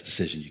it's the best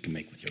decision you can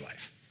make with your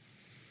life.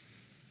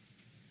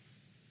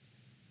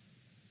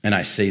 And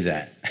I say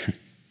that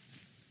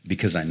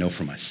because I know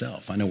for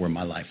myself, I know where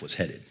my life was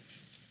headed.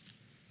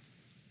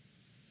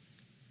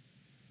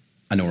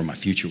 I know where my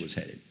future was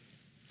headed.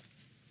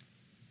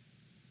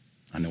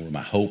 I know where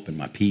my hope and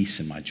my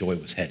peace and my joy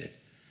was headed.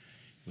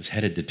 It was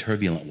headed to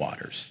turbulent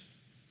waters.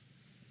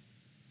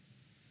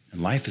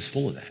 And life is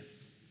full of that.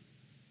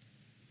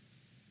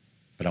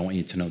 But I want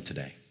you to know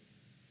today,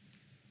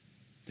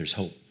 there's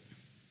hope.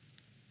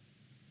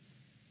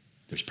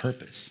 There's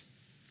purpose.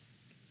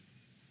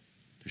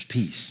 There's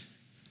peace.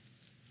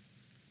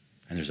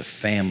 And there's a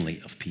family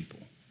of people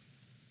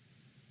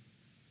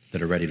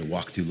that are ready to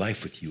walk through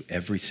life with you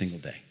every single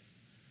day.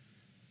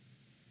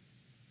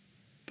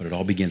 But it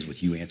all begins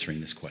with you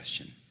answering this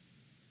question.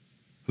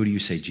 Who do you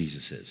say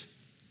Jesus is?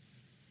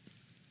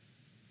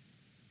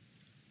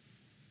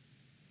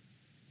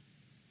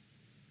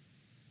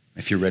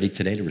 If you're ready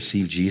today to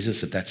receive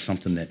Jesus, if that's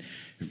something that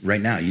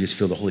right now you just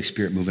feel the Holy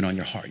Spirit moving on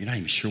your heart, you're not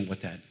even sure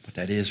what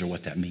that is or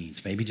what that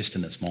means. Maybe just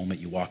in this moment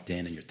you walked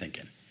in and you're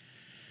thinking,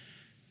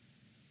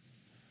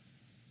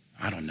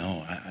 I don't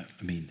know.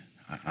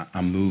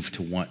 I'm moved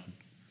to want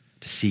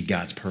to see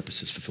God's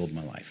purposes fulfilled in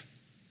my life.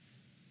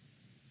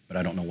 But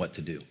I don't know what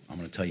to do. I'm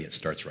going to tell you it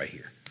starts right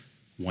here.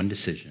 One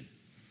decision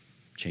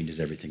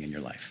changes everything in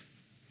your life.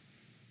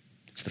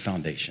 It's the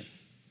foundation.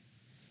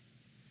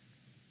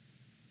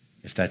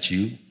 If that's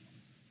you,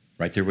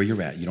 right there where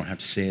you're at, you don't have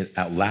to say it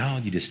out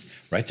loud. You just,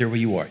 right there where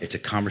you are, it's a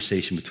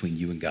conversation between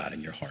you and God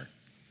in your heart.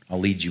 I'll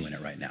lead you in it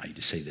right now. You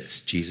just say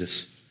this: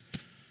 Jesus,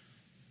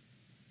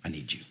 I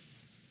need you.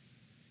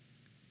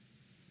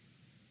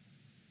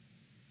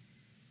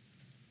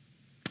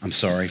 I'm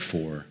sorry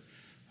for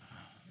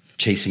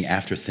chasing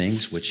after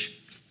things which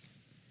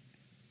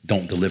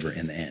don't deliver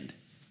in the end.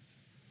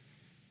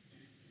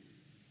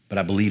 But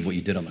I believe what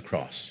you did on the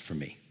cross for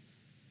me.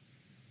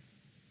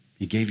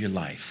 You gave your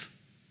life.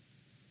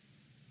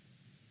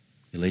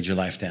 You laid your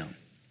life down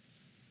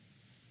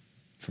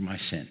for my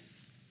sin.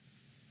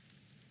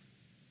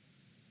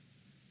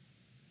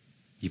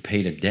 You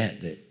paid a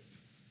debt that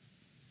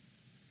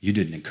you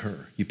didn't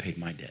incur. You paid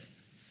my debt.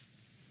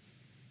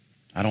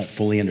 I don't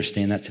fully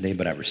understand that today,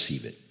 but I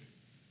receive it.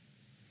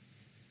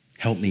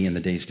 Help me in the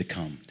days to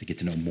come to get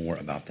to know more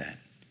about that,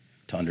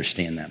 to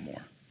understand that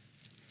more.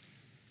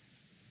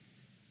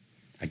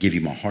 I give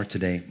you my heart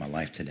today, my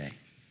life today.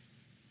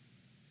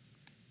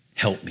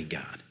 Help me,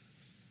 God.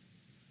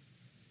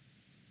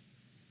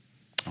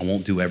 I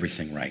won't do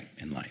everything right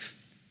in life,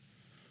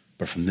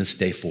 but from this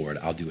day forward,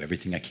 I'll do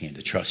everything I can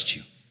to trust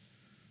you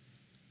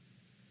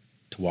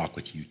to walk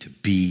with you, to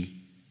be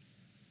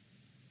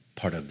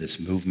part of this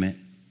movement,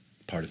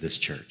 part of this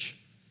church.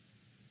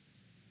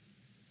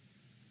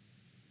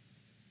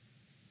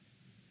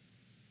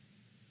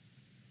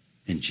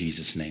 In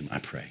Jesus' name I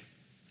pray.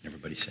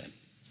 Everybody said,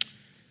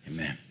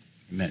 amen.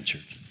 Amen,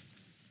 church.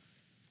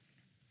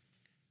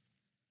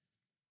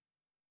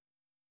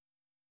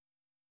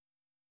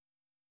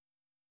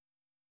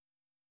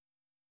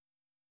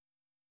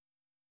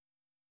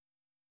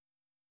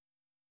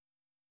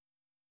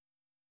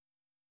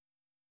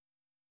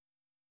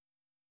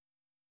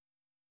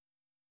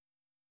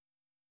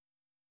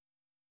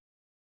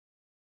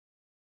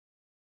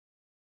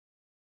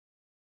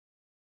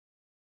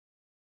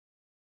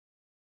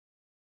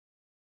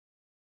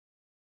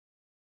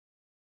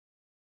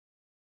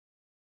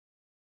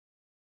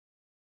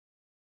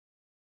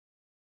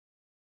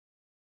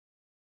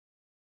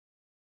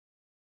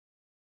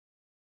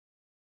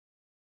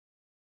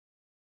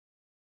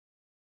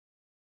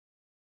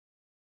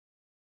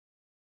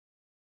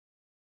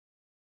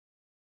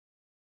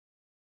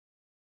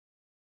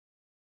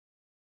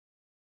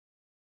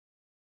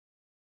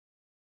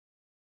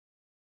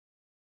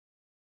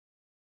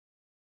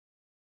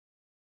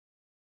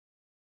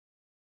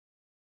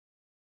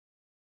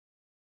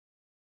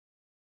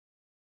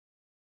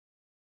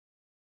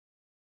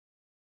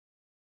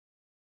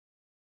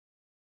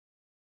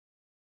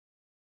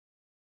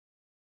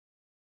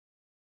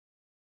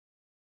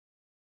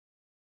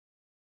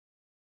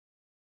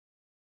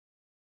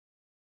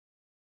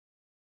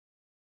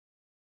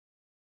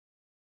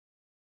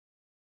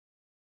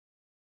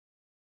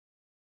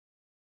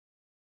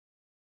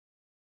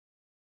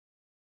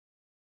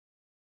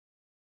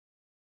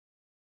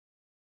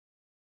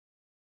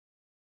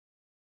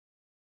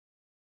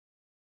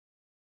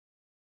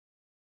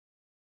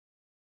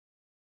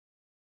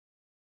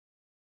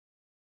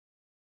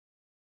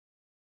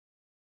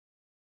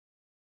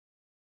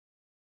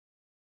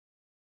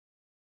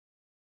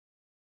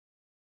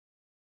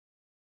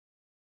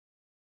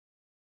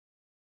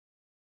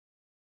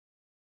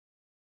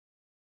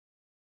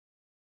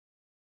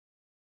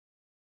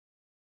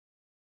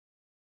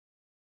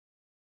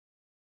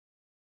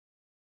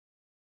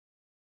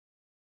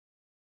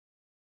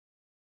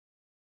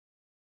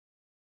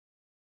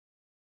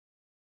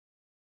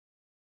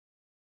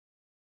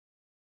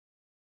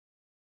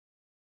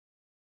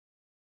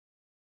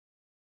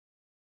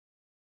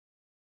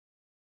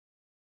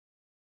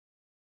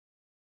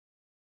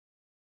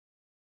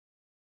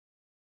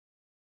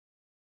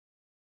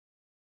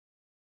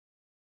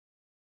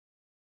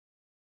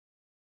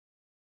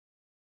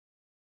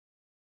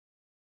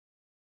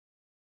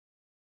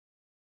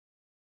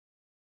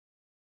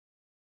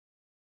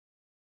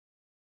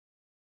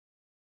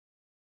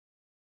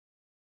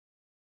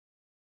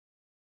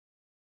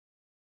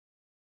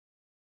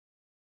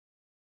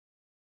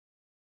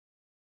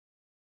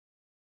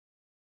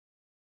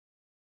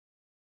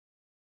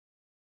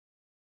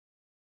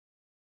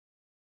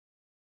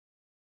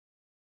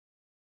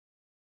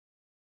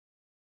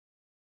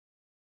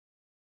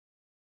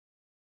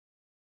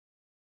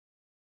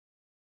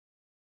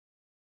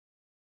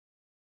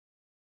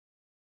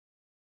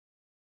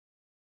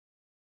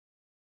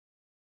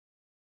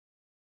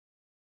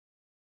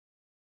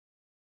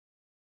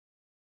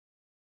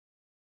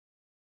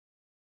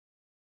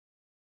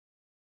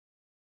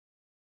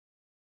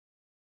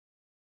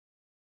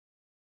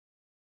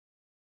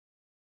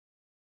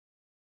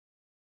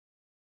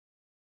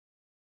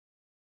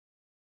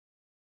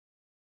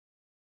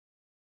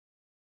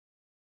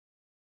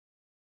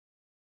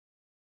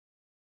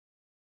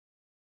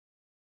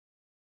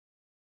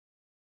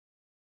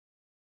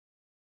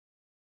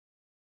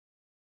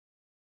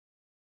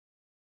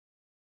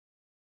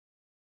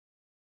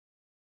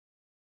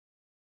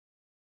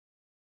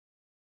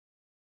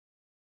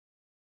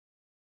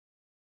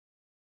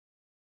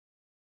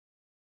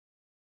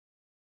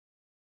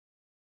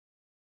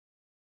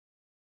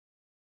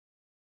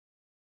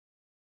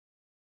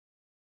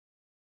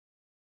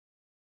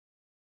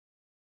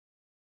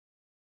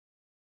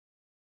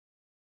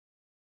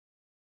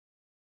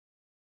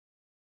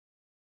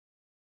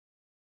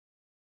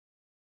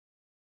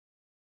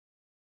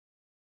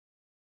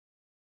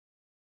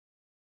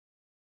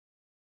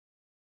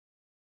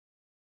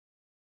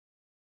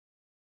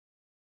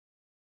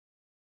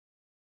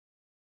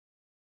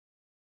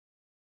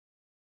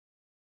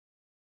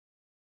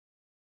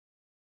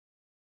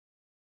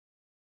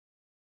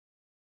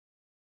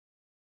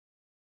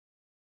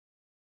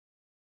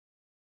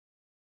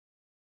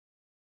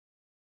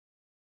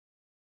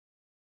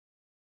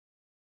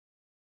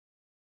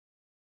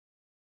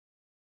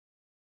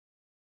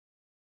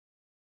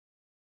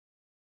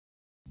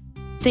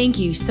 Thank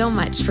you so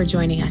much for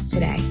joining us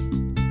today.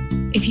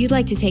 If you'd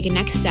like to take a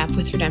next step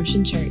with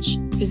Redemption Church,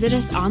 visit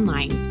us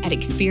online at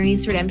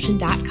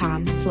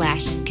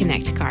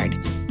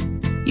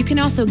experienceredemption.com/connectcard. You can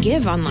also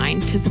give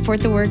online to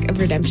support the work of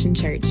Redemption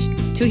Church.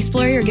 To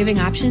explore your giving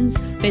options,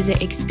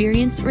 visit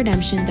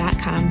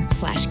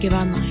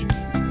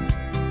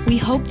experienceredemption.com/giveonline. We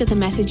hope that the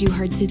message you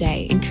heard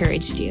today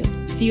encouraged you.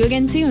 See you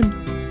again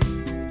soon.